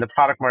team and the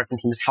product marketing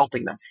team is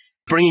helping them,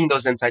 bringing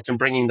those insights and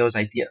bringing those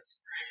ideas.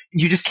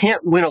 You just can't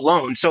win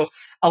alone. So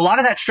a lot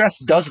of that stress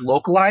does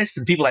localize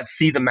to the people that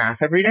see the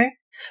math every day,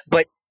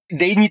 but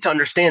they need to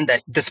understand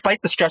that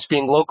despite the stress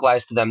being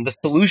localized to them, the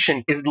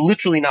solution is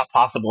literally not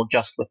possible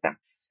just with them.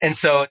 And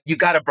so you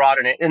got to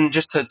broaden it. And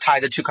just to tie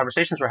the two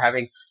conversations we're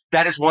having,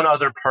 that is one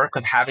other perk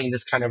of having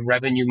this kind of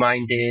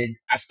revenue-minded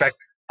aspect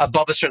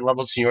above a certain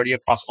level of seniority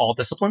across all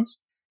disciplines,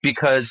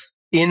 because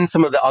in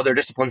some of the other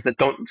disciplines that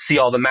don't see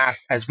all the math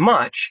as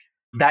much,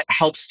 that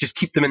helps just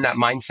keep them in that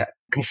mindset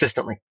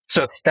consistently.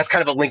 So that's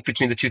kind of a link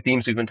between the two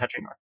themes we've been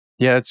touching on.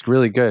 Yeah, it's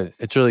really good.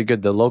 It's really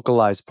good. The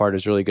localized part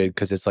is really good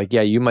because it's like,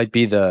 yeah, you might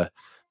be the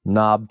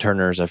knob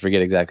turners. I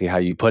forget exactly how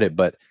you put it,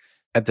 but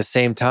At the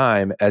same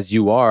time, as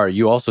you are,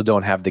 you also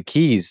don't have the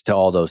keys to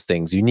all those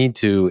things. You need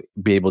to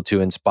be able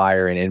to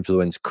inspire and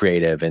influence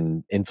creative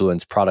and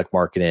influence product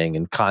marketing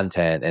and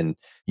content. And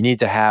you need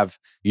to have,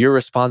 you're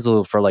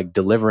responsible for like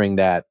delivering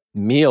that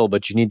meal,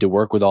 but you need to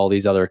work with all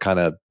these other kind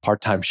of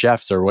part-time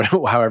chefs or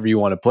whatever, however you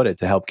want to put it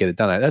to help get it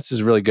done. That's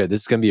just really good.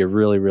 This is going to be a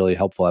really, really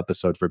helpful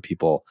episode for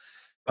people.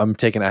 I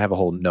have a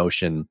whole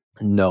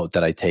note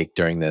that I take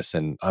during this,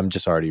 and I'm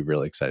just already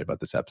really excited about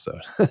this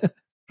episode.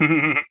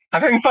 I'm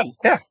having fun.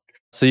 Yeah.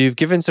 So you've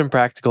given some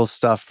practical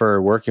stuff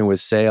for working with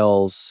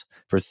sales,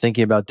 for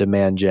thinking about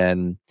demand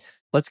gen.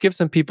 Let's give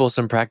some people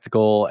some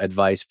practical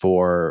advice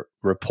for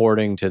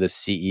reporting to the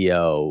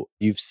CEO.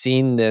 You've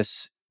seen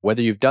this,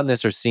 whether you've done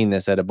this or seen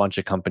this at a bunch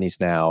of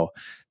companies now.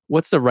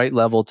 What's the right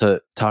level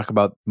to talk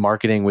about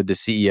marketing with the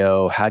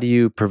CEO? How do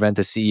you prevent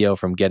the CEO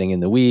from getting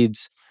in the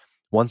weeds?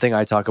 One thing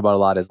I talk about a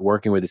lot is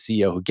working with a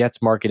CEO who gets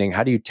marketing.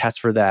 How do you test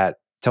for that?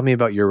 Tell me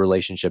about your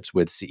relationships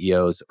with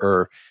CEOs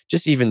or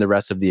just even the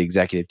rest of the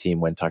executive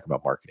team when talking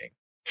about marketing.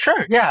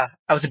 Sure. Yeah.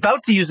 I was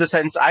about to use the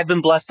sentence, I've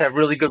been blessed to have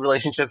really good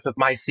relationships with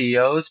my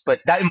CEOs,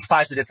 but that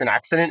implies that it's an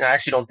accident. And I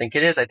actually don't think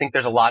it is. I think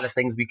there's a lot of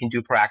things we can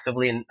do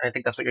proactively. And I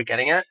think that's what you're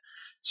getting at.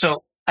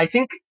 So I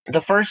think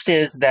the first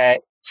is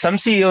that some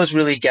CEOs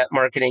really get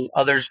marketing,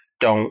 others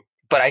don't.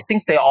 But I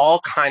think they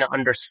all kind of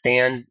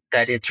understand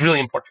that it's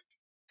really important.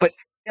 But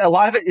a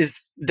lot of it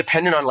is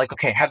dependent on like,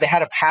 okay, have they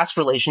had a past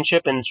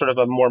relationship in sort of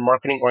a more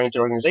marketing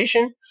oriented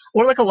organization?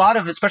 Or like a lot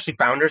of, especially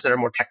founders that are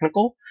more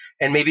technical,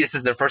 and maybe this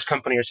is their first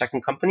company or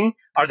second company,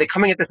 are they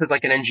coming at this as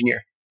like an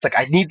engineer? It's like,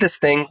 I need this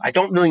thing. I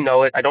don't really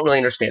know it. I don't really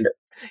understand it.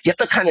 You have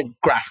to kind of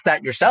grasp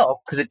that yourself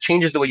because it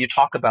changes the way you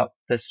talk about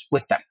this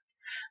with them.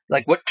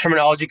 Like, what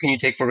terminology can you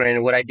take for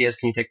granted? What ideas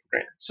can you take for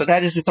granted? So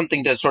that is just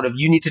something to sort of,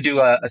 you need to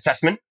do a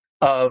assessment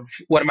of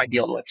what am I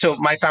dealing with. So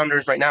my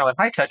founders right now at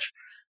Hightouch,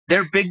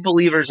 they're big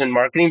believers in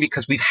marketing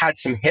because we've had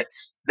some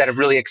hits that have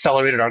really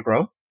accelerated our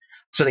growth.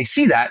 So they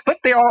see that, but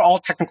they are all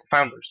technical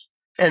founders.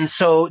 And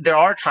so there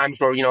are times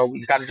where,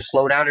 we've got to just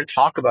slow down and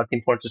talk about the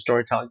importance of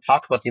storytelling,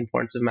 talk about the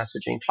importance of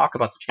messaging, talk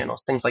about the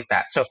channels, things like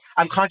that. So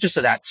I'm conscious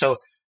of that. So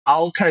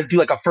I'll kind of do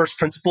like a first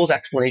principles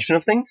explanation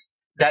of things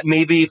that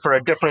maybe for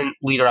a different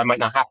leader, I might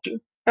not have to.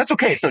 That's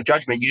okay. It's no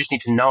judgment. You just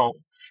need to know.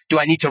 Do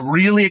I need to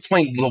really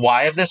explain the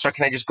why of this, or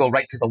can I just go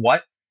right to the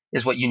what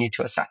is what you need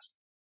to assess?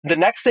 The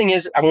next thing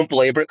is, I won't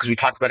belabor it because we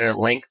talked about it at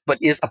length, but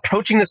is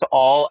approaching this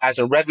all as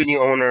a revenue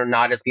owner,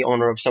 not as the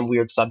owner of some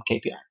weird sub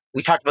KPI.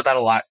 We talked about that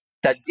a lot.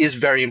 That is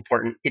very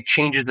important. It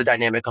changes the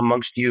dynamic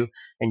amongst you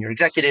and your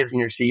executives and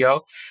your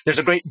CEO. There's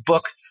a great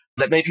book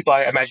that many people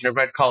I imagine have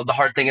read called The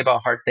Hard Thing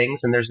About Hard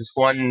Things. And there's this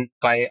one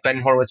by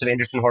Ben Horowitz of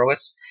Anderson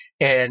Horowitz.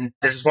 And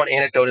there's this one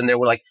anecdote in there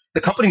where like the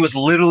company was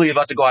literally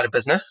about to go out of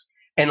business.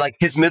 And like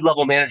his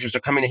mid-level managers are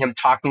coming to him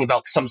talking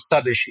about some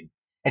sub issue.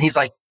 And he's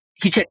like,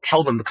 he can't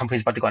tell them the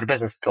company's about to go out of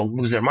business. They'll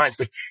lose their minds.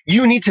 But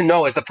you need to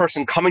know as the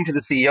person coming to the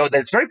CEO that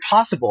it's very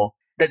possible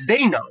that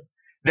they know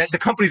that the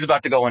company's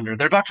about to go under.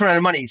 They're about to run out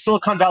of money.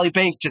 Silicon Valley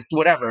Bank, just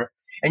whatever.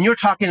 And you're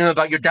talking to them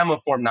about your demo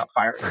form not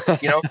firing.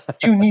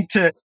 You need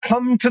to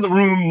come to the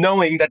room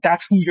knowing that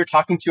that's who you're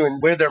talking to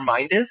and where their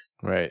mind is.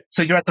 Right.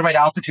 So you're at the right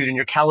altitude and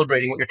you're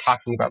calibrating what you're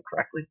talking about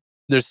correctly.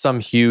 There's some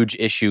huge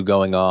issue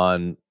going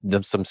on,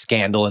 some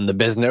scandal in the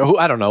business,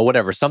 I don't know,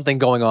 whatever, something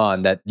going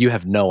on that you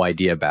have no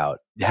idea about.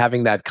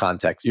 Having that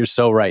context, you're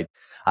so right.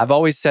 I've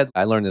always said,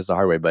 I learned this the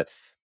hard way, but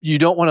you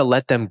don't want to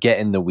let them get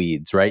in the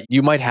weeds, right?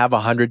 You might have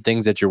 100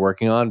 things that you're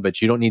working on, but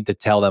you don't need to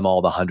tell them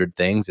all the 100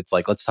 things. It's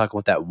like, let's talk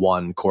about that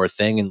one core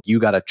thing, and you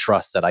got to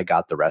trust that I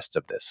got the rest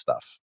of this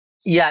stuff.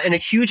 Yeah, and a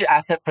huge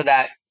asset for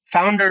that,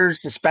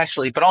 founders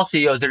especially, but all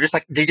CEOs,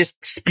 they just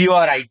spew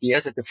out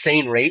ideas at the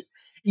same rate.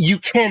 You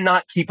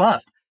cannot keep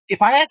up. If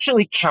I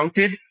actually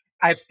counted,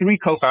 I have 3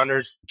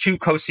 co-founders, 2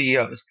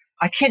 co-CEOs.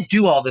 I can't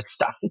do all this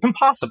stuff. It's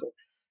impossible.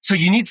 So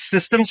you need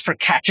systems for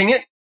catching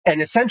it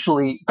and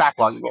essentially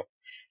backlogging it.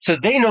 So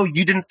they know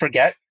you didn't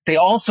forget. They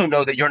also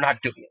know that you're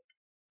not doing it.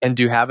 And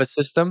do you have a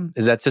system?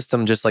 Is that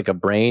system just like a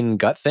brain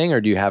gut thing,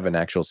 or do you have an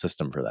actual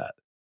system for that?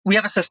 We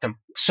have a system.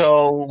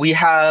 So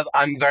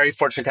I'm very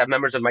fortunate to have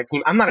members of my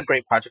team. I'm not a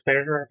great project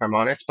manager, if I'm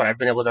honest, but I've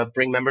been able to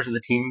bring members of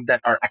the team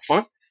that are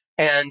excellent.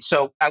 And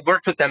so I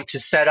worked with them to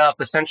set up,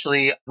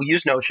 essentially, we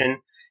use Notion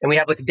and we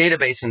have like a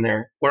database in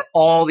there where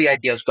all the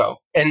ideas go.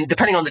 And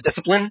depending on the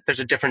discipline, there's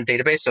a different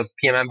database. So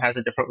PMM has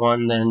a different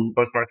one than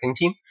both marketing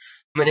team.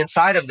 And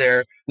inside of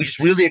there, we just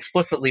really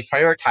explicitly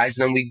prioritize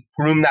and then we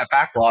groom that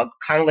backlog,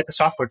 kind of like a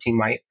software team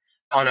might,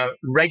 on a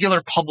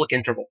regular public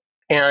interval.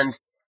 And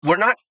we're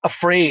not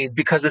afraid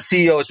because the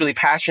CEO is really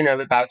passionate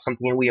about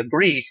something and we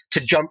agree to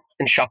jump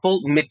and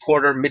shuffle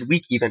mid-quarter,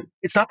 mid-week even.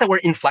 It's not that we're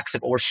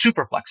inflexible, we're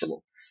super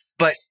flexible.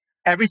 But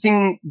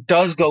everything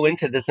does go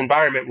into this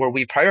environment where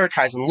we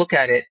prioritize and look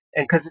at it.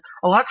 And because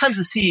a lot of times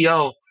the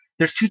CEO,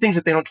 there's 2 things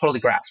that they don't totally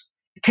grasp.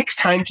 It takes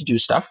time to do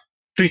stuff.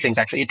 3 things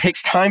actually. It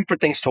takes time for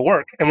things to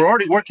work. And we're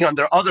already working on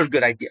their other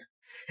good idea.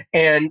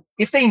 And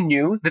if they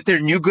knew that their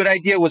new good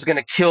idea was going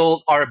to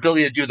kill our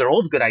ability to do their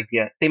old good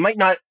idea, they might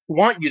not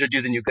want you to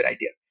do the new good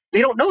idea. They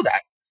don't know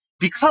that.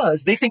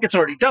 because they think it's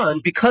already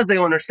done, because they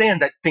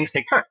understand that things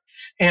take time.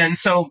 And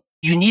so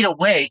you need a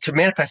way to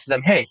manifest to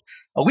them, hey,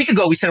 a week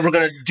ago we said we're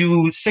going to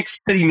do 6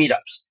 city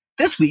meetups.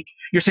 This week,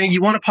 you're saying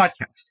you want a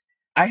podcast.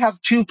 I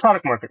have 2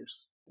 product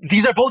marketers.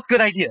 These are both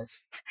good ideas.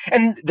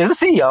 And they're the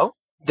CEO.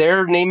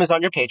 Their name is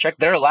on your paycheck.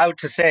 They're allowed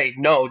to say,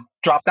 no,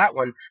 drop that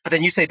one. But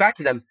then you say back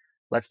to them,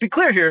 let's be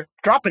clear here,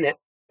 dropping it.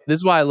 This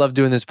is why I love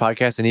doing this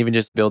podcast and even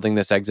just building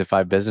this Exit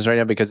 5 business right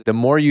now, because the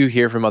more you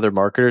hear from other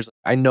marketers,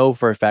 I know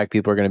for a fact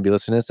people are going to be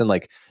listening to this and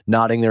like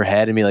nodding their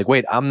head and be like,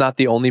 wait, I'm not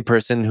the only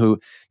person who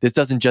this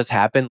doesn't just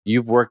happen.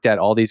 You've worked at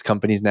all these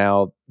companies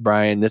now,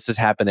 Brian. This has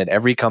happened at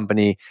every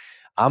company.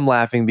 I'm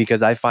laughing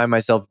because I find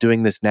myself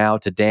doing this now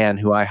to Dan,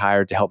 who I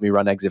hired to help me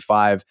run Exit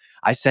 5.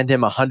 I send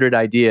him 100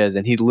 ideas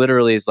and he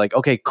literally is like,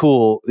 okay,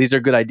 cool. These are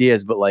good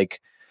ideas, but like,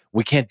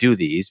 we can't do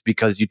these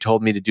because you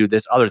told me to do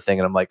this other thing.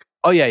 And I'm like,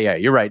 oh yeah,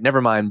 you're right. Never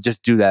mind.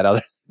 Just do that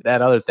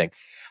other thing.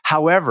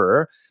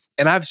 However,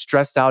 and I've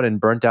stressed out and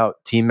burnt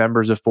out team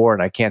members before,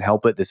 and I can't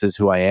help it. This is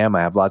who I am.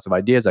 I have lots of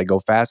ideas. I go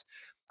fast.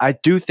 I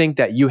do think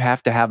that you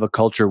have to have a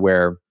culture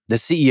where the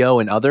CEO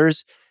and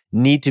others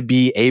need to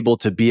be able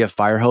to be a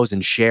fire hose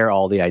and share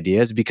all the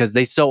ideas, because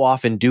they so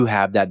often do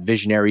have that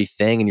visionary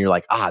thing. And you're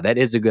like, that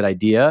is a good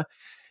idea.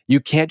 You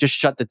can't just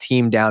shut the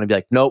team down and be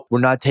like, nope, we're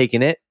not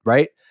taking it.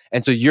 Right.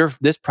 And so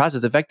this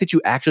process, the fact that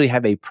you actually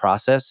have a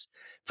process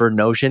for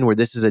Notion where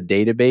this is a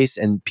database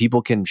and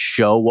people can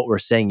show what we're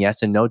saying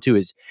yes and no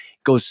to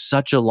goes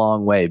such a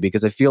long way,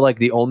 because I feel like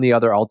the only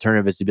other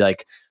alternative is to be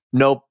like,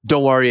 nope,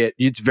 don't worry.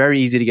 It's very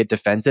easy to get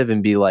defensive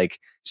and be like,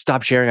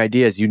 stop sharing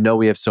ideas.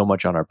 We have so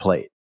much on our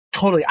plate.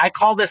 Totally. I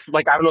call this,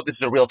 like, I don't know if this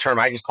is a real term.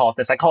 I just call it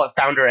this. I call it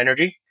founder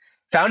energy.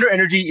 Founder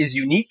energy is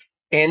unique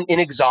and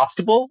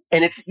inexhaustible.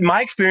 And it's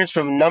my experience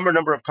from a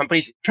number of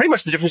companies, pretty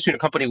much the difference between a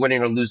company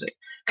winning or losing.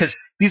 Because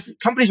these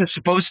companies are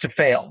supposed to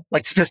fail,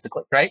 like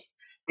statistically, right?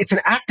 It's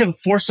an active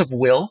force of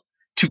will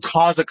to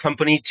cause a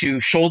company to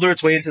shoulder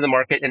its way into the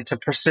market and to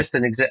persist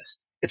and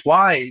exist. It's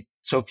why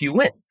so few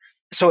win.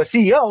 So a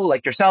CEO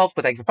like yourself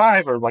with Exit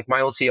 5, or like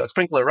my old CEO at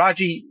Sprinkler,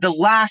 Raji, the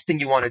last thing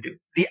you want to do,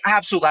 the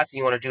absolute last thing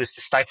you want to do is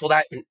to stifle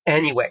that in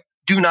any way.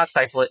 Do not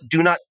stifle it.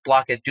 Do not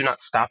block it. Do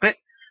not stop it.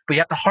 But you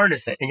have to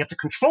harness it and you have to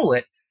control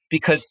it,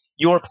 because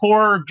your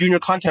poor junior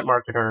content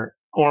marketer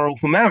or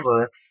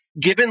whomever,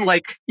 given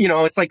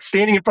it's like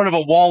standing in front of a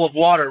wall of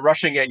water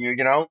rushing at you,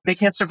 they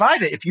can't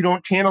survive it if you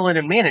don't channel it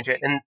and manage it.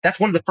 And that's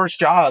one of the first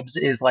jobs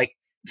is like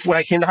when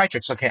I came to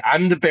Hightouch, okay,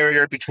 I'm the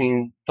barrier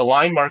between the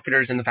line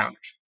marketers and the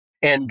founders.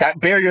 And that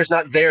barrier is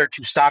not there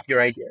to stop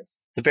your ideas.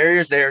 The barrier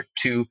is there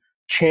to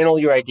channel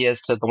your ideas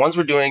to the ones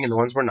we're doing and the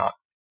ones we're not.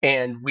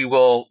 And we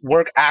will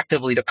work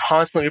actively to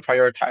constantly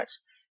prioritize.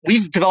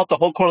 We've developed a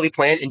whole quarterly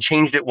plan and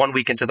changed it 1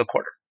 week into the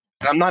quarter.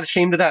 And I'm not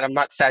ashamed of that. I'm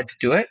not sad to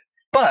do it,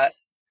 but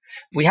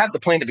we had the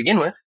plan to begin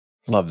with.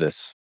 Love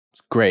this.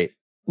 It's great.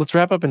 Let's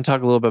wrap up and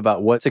talk a little bit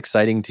about what's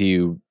exciting to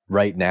you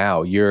right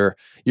now. You're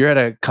at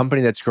a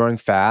company that's growing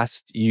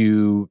fast.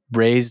 You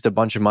raised a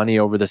bunch of money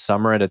over the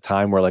summer at a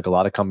time where like a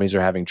lot of companies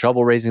are having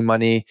trouble raising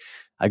money.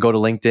 I go to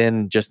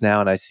LinkedIn just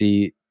now and I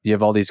see you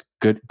have all these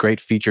great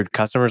featured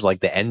customers,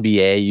 like the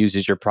NBA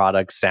uses your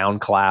product,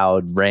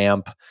 SoundCloud,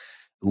 Ramp,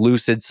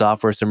 Lucid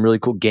Software, some really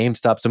cool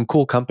GameStop, some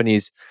cool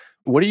companies.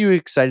 What are you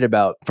excited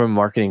about from a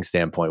marketing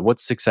standpoint?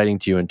 What's exciting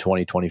to you in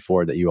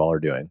 2024 that you all are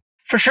doing?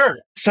 For sure.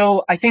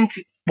 So I think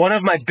one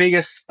of my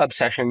biggest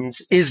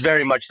obsessions is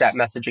very much that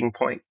messaging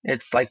point.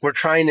 It's like we're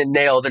trying to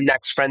nail the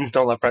next Friends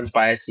Don't Let Friends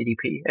Buy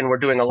CDP. And we're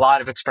doing a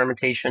lot of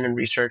experimentation and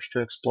research to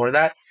explore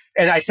that.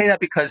 And I say that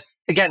because,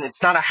 again,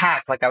 it's not a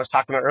hack like I was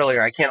talking about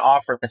earlier. I can't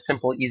offer a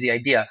simple, easy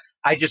idea.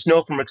 I just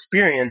know from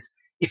experience,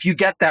 if you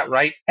get that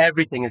right,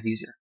 everything is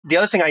easier. The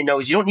other thing I know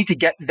is you don't need to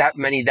get that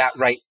many that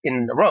right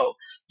in a row.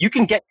 You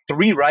can get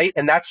 3 right,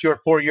 and that's your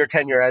 4-year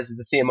tenure as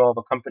the CMO of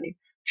a company.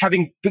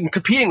 Having been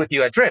competing with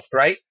you at Drift,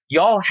 right?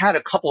 Y'all had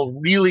a couple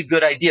really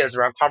good ideas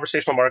around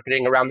conversational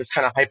marketing, around this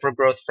kind of hyper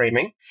growth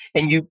framing,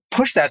 and you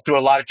pushed that through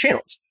a lot of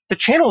channels. The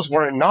channels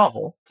weren't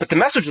novel, but the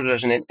message was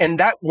resonant, and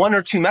that 1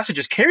 or 2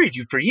 messages carried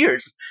you for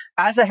years.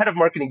 As a head of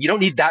marketing, you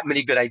don't need that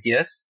many good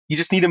ideas. You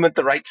just need them at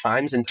the right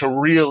times and to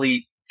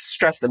really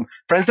stress them.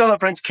 Friends Don't Let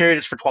Friends carried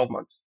us for 12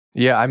 months.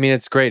 Yeah, I mean,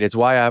 it's great. It's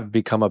why I've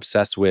become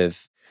obsessed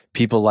with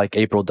people like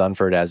April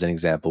Dunford as an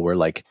example, where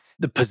like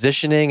the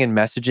positioning and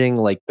messaging,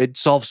 like it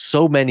solves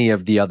so many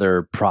of the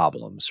other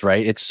problems,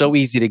 right? It's so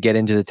easy to get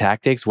into the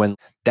tactics when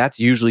that's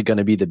usually going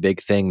to be the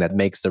big thing that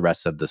makes the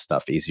rest of the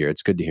stuff easier.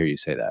 It's good to hear you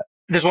say that.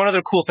 There's one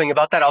other cool thing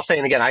about that. I'll say,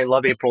 and again, I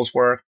love April's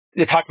work.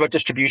 They talked about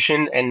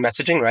distribution and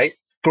messaging, right?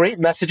 Great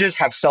messages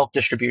have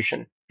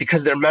self-distribution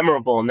because they're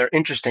memorable and they're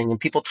interesting and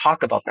people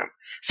talk about them.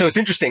 So it's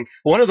interesting.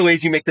 One of the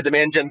ways you make the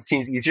demand gen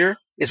teams easier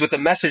is with a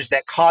message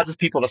that causes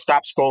people to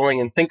stop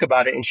scrolling and think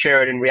about it and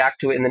share it and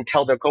react to it and then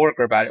tell their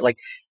coworker about it. Like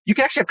you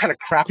can actually have kind of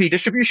crappy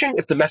distribution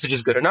if the message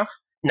is good enough.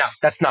 Now,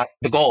 that's not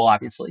the goal,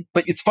 obviously,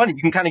 but it's funny.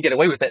 You can kind of get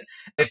away with it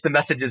if the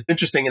message is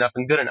interesting enough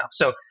and good enough.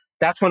 So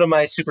that's one of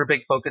my super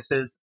big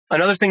focuses.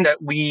 Another thing that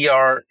we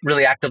are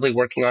really actively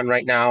working on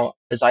right now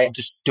is I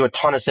just do a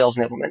ton of sales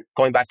enablement.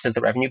 Going back to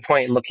the revenue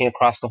point and looking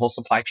across the whole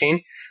supply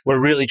chain, we're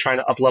really trying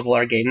to up level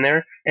our game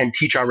there and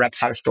teach our reps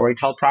how to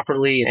storytell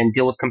properly and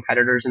deal with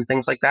competitors and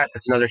things like that.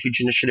 That's another huge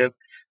initiative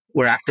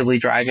we're actively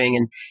driving.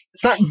 And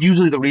it's not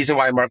usually the reason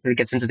why a marketer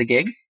gets into the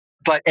gig,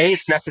 but A,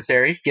 it's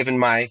necessary given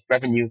my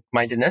revenue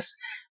mindedness.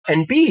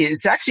 And B,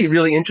 it's actually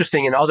really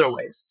interesting in other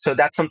ways. So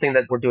that's something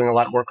that we're doing a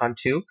lot of work on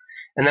too.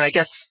 And then I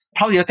guess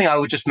probably the other thing I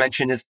would just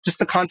mention is just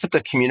the concept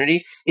of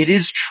community. It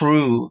is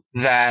true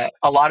that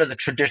a lot of the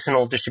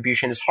traditional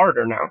distribution is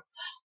harder now.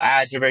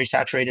 Ads are very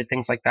saturated,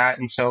 things like that.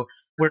 And so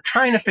we're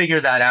trying to figure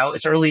that out.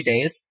 It's early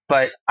days,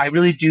 but I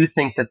really do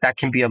think that that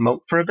can be a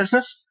moat for a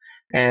business.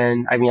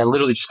 And I mean, I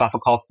literally just got off a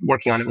call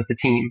working on it with the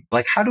team.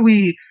 Like, how do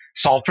we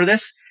solve for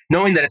this?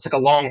 Knowing that it's like a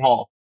long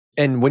haul.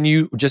 And when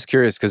you, just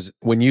curious, because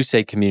when you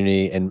say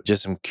community, and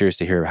just I'm curious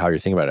to hear how you're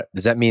thinking about it,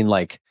 does that mean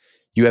like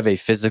you have a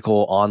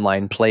physical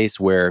online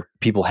place where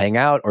people hang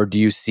out, or do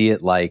you see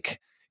it like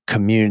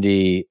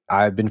community?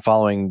 I've been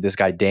following this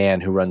guy, Dan,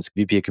 who runs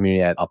VP of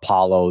community at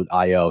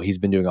Apollo.io. He's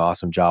been doing an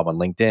awesome job on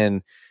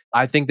LinkedIn.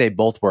 I think they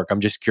both work. I'm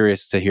just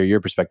curious to hear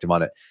your perspective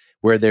on it.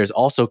 Where there's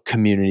also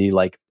community,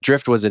 like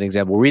Drift was an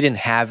example where we didn't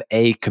have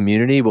a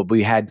community, but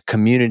we had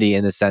community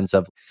in the sense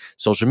of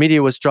social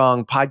media was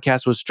strong,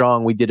 podcast was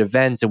strong, we did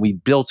events and we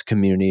built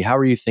community. How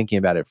are you thinking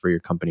about it for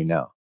your company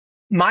now?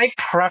 My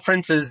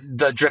preference is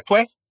the Drift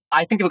way.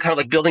 I think of it kind of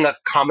like building a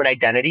common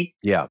identity.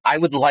 Yeah, I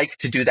would like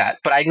to do that,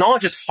 but I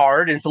acknowledge it's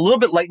hard and it's a little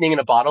bit lightning in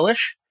a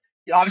bottle-ish.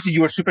 Obviously,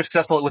 you were super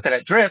successful with it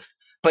at Drift,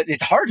 but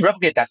it's hard to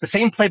replicate that. The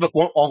same playbook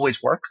won't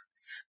always work.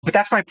 But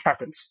that's my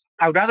preference.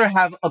 I would rather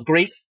have a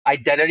great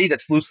identity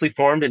that's loosely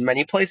formed in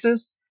many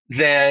places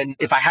than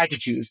if I had to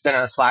choose than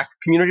a Slack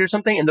community or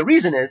something. And the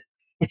reason is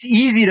it's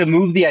easy to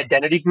move the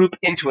identity group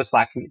into a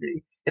Slack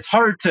community. It's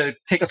hard to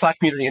take a Slack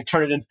community and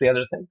turn it into the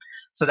other thing.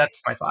 So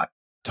that's my thought.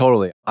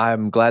 totally.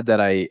 I'm glad that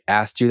I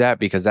asked you that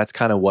because that's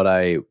kind of what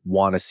I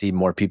want to see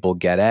more people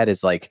get at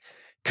is like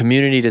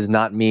community does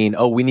not mean,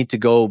 oh, we need to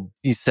go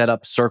set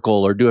up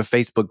Circle or do a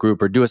Facebook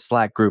group or do a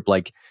Slack group.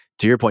 Like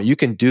to your point, you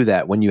can do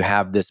that when you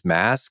have this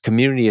mass.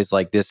 Community is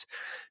like this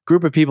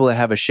group of people that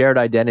have a shared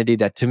identity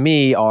that to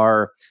me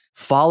are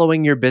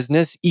following your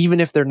business, even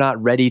if they're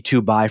not ready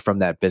to buy from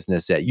that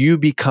business yet. You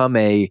become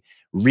a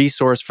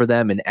resource for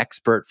them, an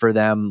expert for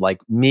them. Like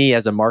me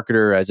as a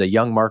marketer, as a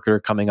young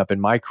marketer coming up in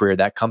my career,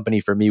 that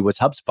company for me was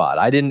HubSpot.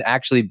 I didn't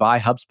actually buy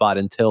HubSpot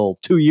until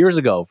 2 years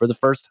ago for the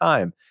first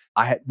time.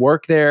 I had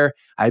worked there.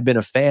 I'd been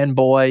a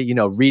fanboy,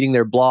 reading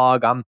their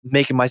blog. I'm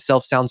making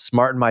myself sound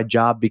smart in my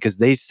job because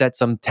they set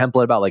some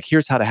template about like,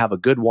 here's how to have a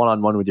good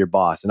one-on-one with your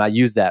boss. And I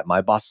use that.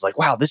 My boss is like,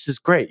 wow, this is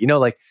great.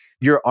 Like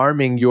you're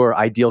arming your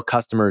ideal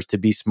customers to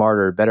be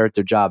smarter, better at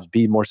their jobs,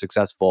 be more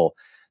successful.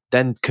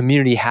 Then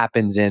community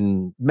happens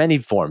in many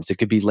forms. It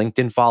could be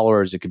LinkedIn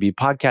followers, it could be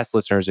podcast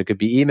listeners, it could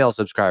be email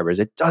subscribers.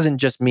 It doesn't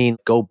just mean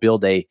go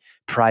build a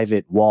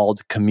private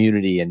walled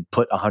community and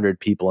put 100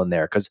 people in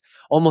there because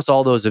almost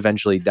all those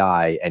eventually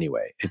die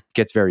anyway. It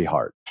gets very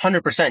hard.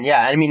 100%.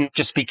 Yeah. I mean,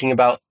 just speaking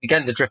about,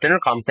 again, the Drift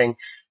Intercom thing,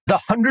 the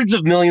hundreds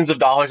of millions of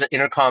dollars that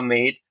Intercom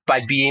made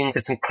by being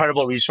this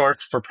incredible resource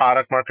for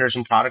product marketers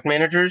and product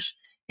managers,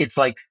 it's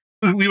like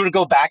we were to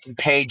go back and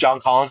pay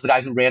John Collins, the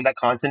guy who ran that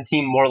content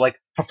team, more like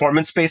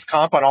performance-based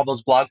comp on all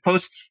those blog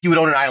posts, he would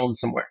own an island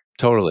somewhere.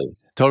 Totally.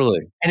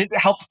 And it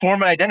helped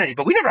form an identity.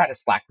 But we never had a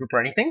Slack group or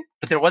anything.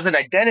 But there was an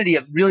identity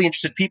of really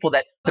interested people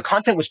that the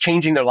content was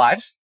changing their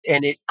lives.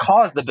 And it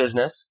caused the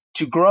business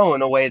to grow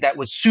in a way that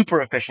was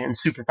super efficient and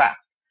super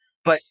fast.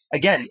 But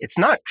again, it's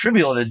not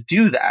trivial to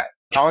do that.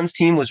 John's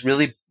team was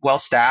really well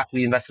staffed.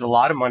 We invested a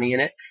lot of money in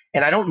it.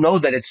 And I don't know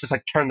that it's just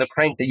like turn the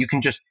crank that you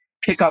can just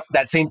pick up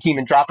that same team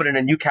and drop it in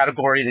a new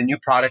category and a new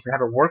product and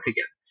have it work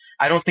again.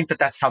 I don't think that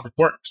that's how it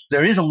works.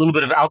 There is a little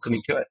bit of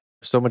alchemy to it.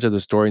 So much of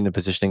the story and the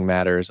positioning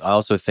matters. I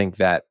also think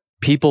that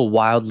people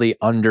wildly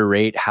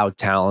underrate how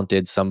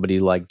talented somebody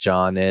like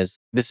John is.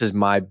 This is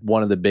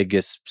one of the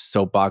biggest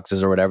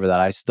soapboxes or whatever that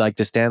I like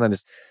to stand on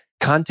is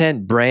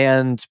content,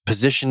 brand,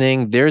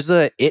 positioning. There's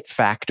a it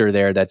factor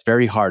there that's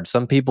very hard.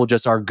 Some people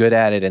just are good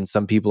at it and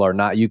some people are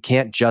not. You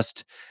can't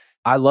just,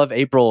 I love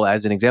April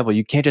as an example.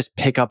 You can't just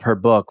pick up her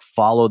book,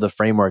 follow the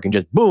framework and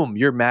just boom,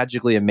 you're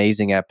magically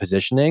amazing at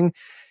positioning.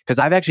 Because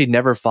I've actually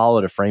never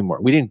followed a framework.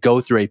 We didn't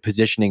go through a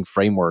positioning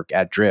framework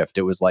at Drift.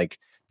 It was like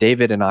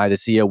David and I, the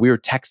CEO, we were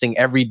texting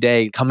every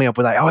day, coming up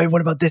with like, oh, hey, what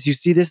about this? You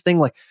see this thing?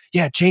 Like,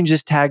 yeah, change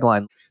this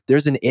tagline.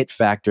 There's an it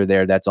factor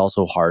there that's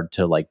also hard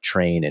to like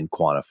train and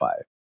quantify.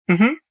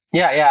 Mm-hmm.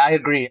 Yeah, I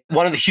agree.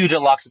 One of the huge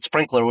unlocks at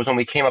Sprinkler was when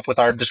we came up with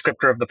our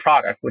descriptor of the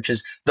product, which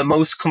is the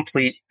most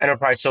complete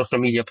enterprise social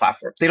media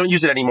platform. They don't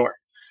use it anymore.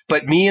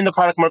 But me and the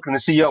product marketer and the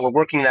CEO were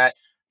working that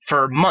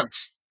for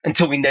months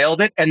until we nailed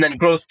it, and then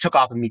growth took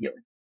off immediately.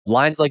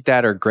 Lines like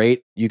that are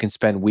great. You can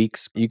spend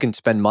weeks, you can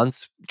spend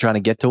months trying to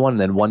get to one. And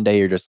then one day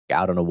you're just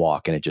out on a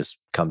walk and it just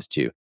comes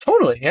to you.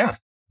 Totally. Yeah.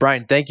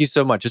 Brian, thank you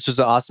so much. This was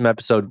an awesome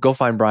episode. Go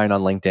find Brian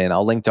on LinkedIn.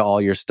 I'll link to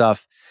all your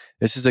stuff.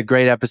 This is a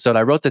great episode.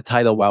 I wrote the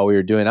title while we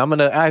were doing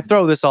it. I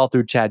throw this all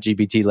through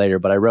ChatGPT later,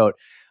 but I wrote,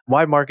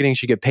 Why Marketing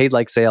Should Get Paid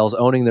Like Sales,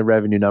 Owning the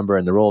Revenue Number,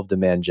 and the Role of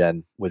Demand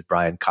Gen with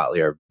Brian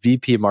Kotlyar,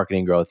 VP of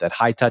Marketing Growth at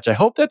Hightouch. I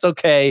hope that's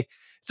okay.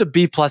 It's a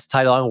B+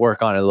 title. I'll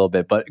work on it a little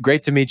bit, but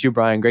great to meet you,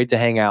 Brian. Great to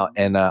hang out.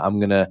 And I'm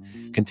going to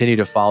continue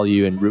to follow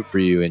you and root for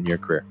you in your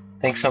career.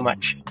 Thanks so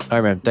much. All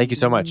right, man. Thank you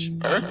so much.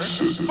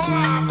 Exit.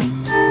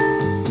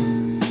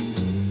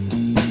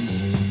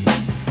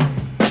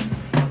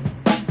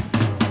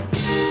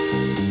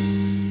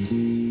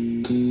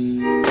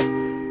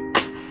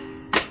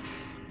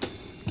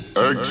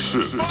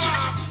 Exit.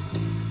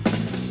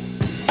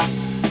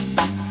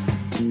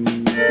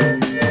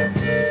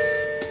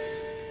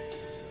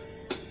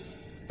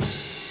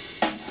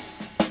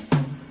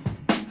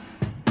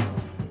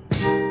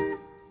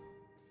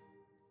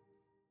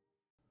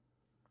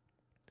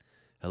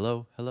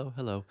 Hello, hello,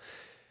 hello.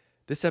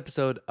 This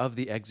episode of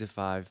the Exit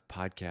 5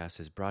 podcast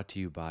is brought to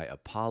you by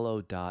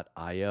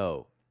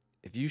Apollo.io.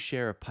 If you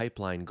share a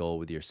pipeline goal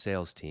with your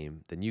sales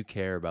team, then you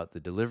care about the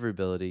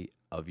deliverability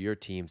of your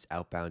team's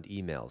outbound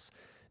emails.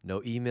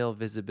 No email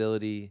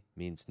visibility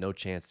means no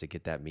chance to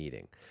get that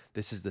meeting.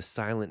 This is the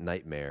silent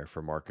nightmare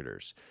for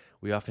marketers.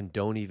 We often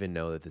don't even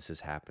know that this is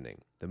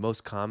happening. The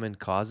most common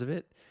cause of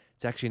it,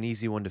 it's actually an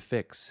easy one to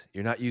fix.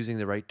 You're not using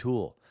the right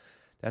tool.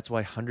 That's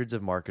why hundreds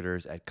of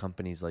marketers at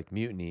companies like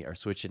Mutiny are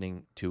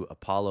switching to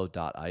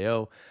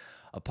Apollo.io.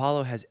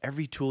 Apollo has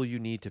every tool you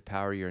need to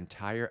power your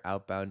entire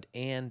outbound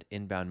and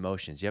inbound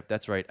motions. Yep,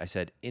 that's right. I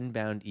said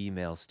inbound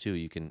emails too.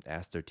 You can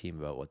ask their team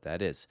about what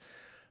that is.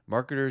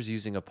 Marketers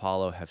using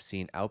Apollo have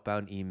seen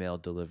outbound email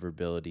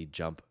deliverability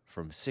jump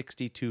from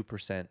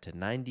 62% to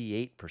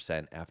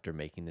 98% after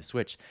making the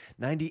switch.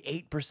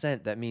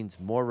 98%, that means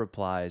more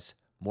replies,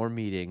 more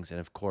meetings, and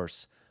of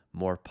course,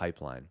 more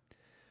pipeline.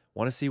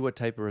 Want to see what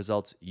type of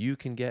results you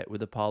can get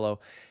with Apollo?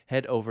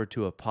 Head over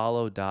to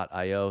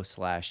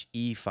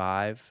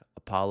apollo.io/E5,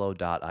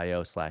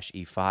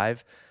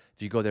 apollo.io/E5.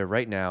 If you go there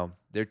right now,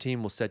 their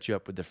team will set you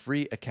up with a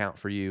free account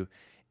for you.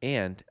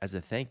 And as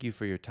a thank you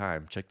for your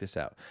time, check this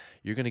out.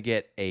 You're going to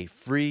get a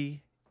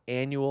free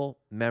annual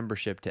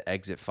membership to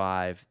Exit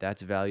 5.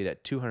 That's valued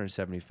at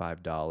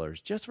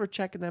 $275 just for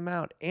checking them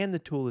out. And the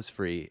tool is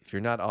free. If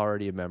you're not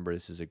already a member,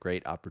 this is a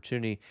great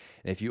opportunity.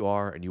 And if you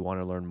are and you want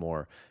to learn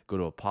more, go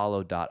to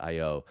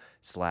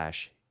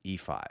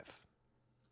apollo.io/E5.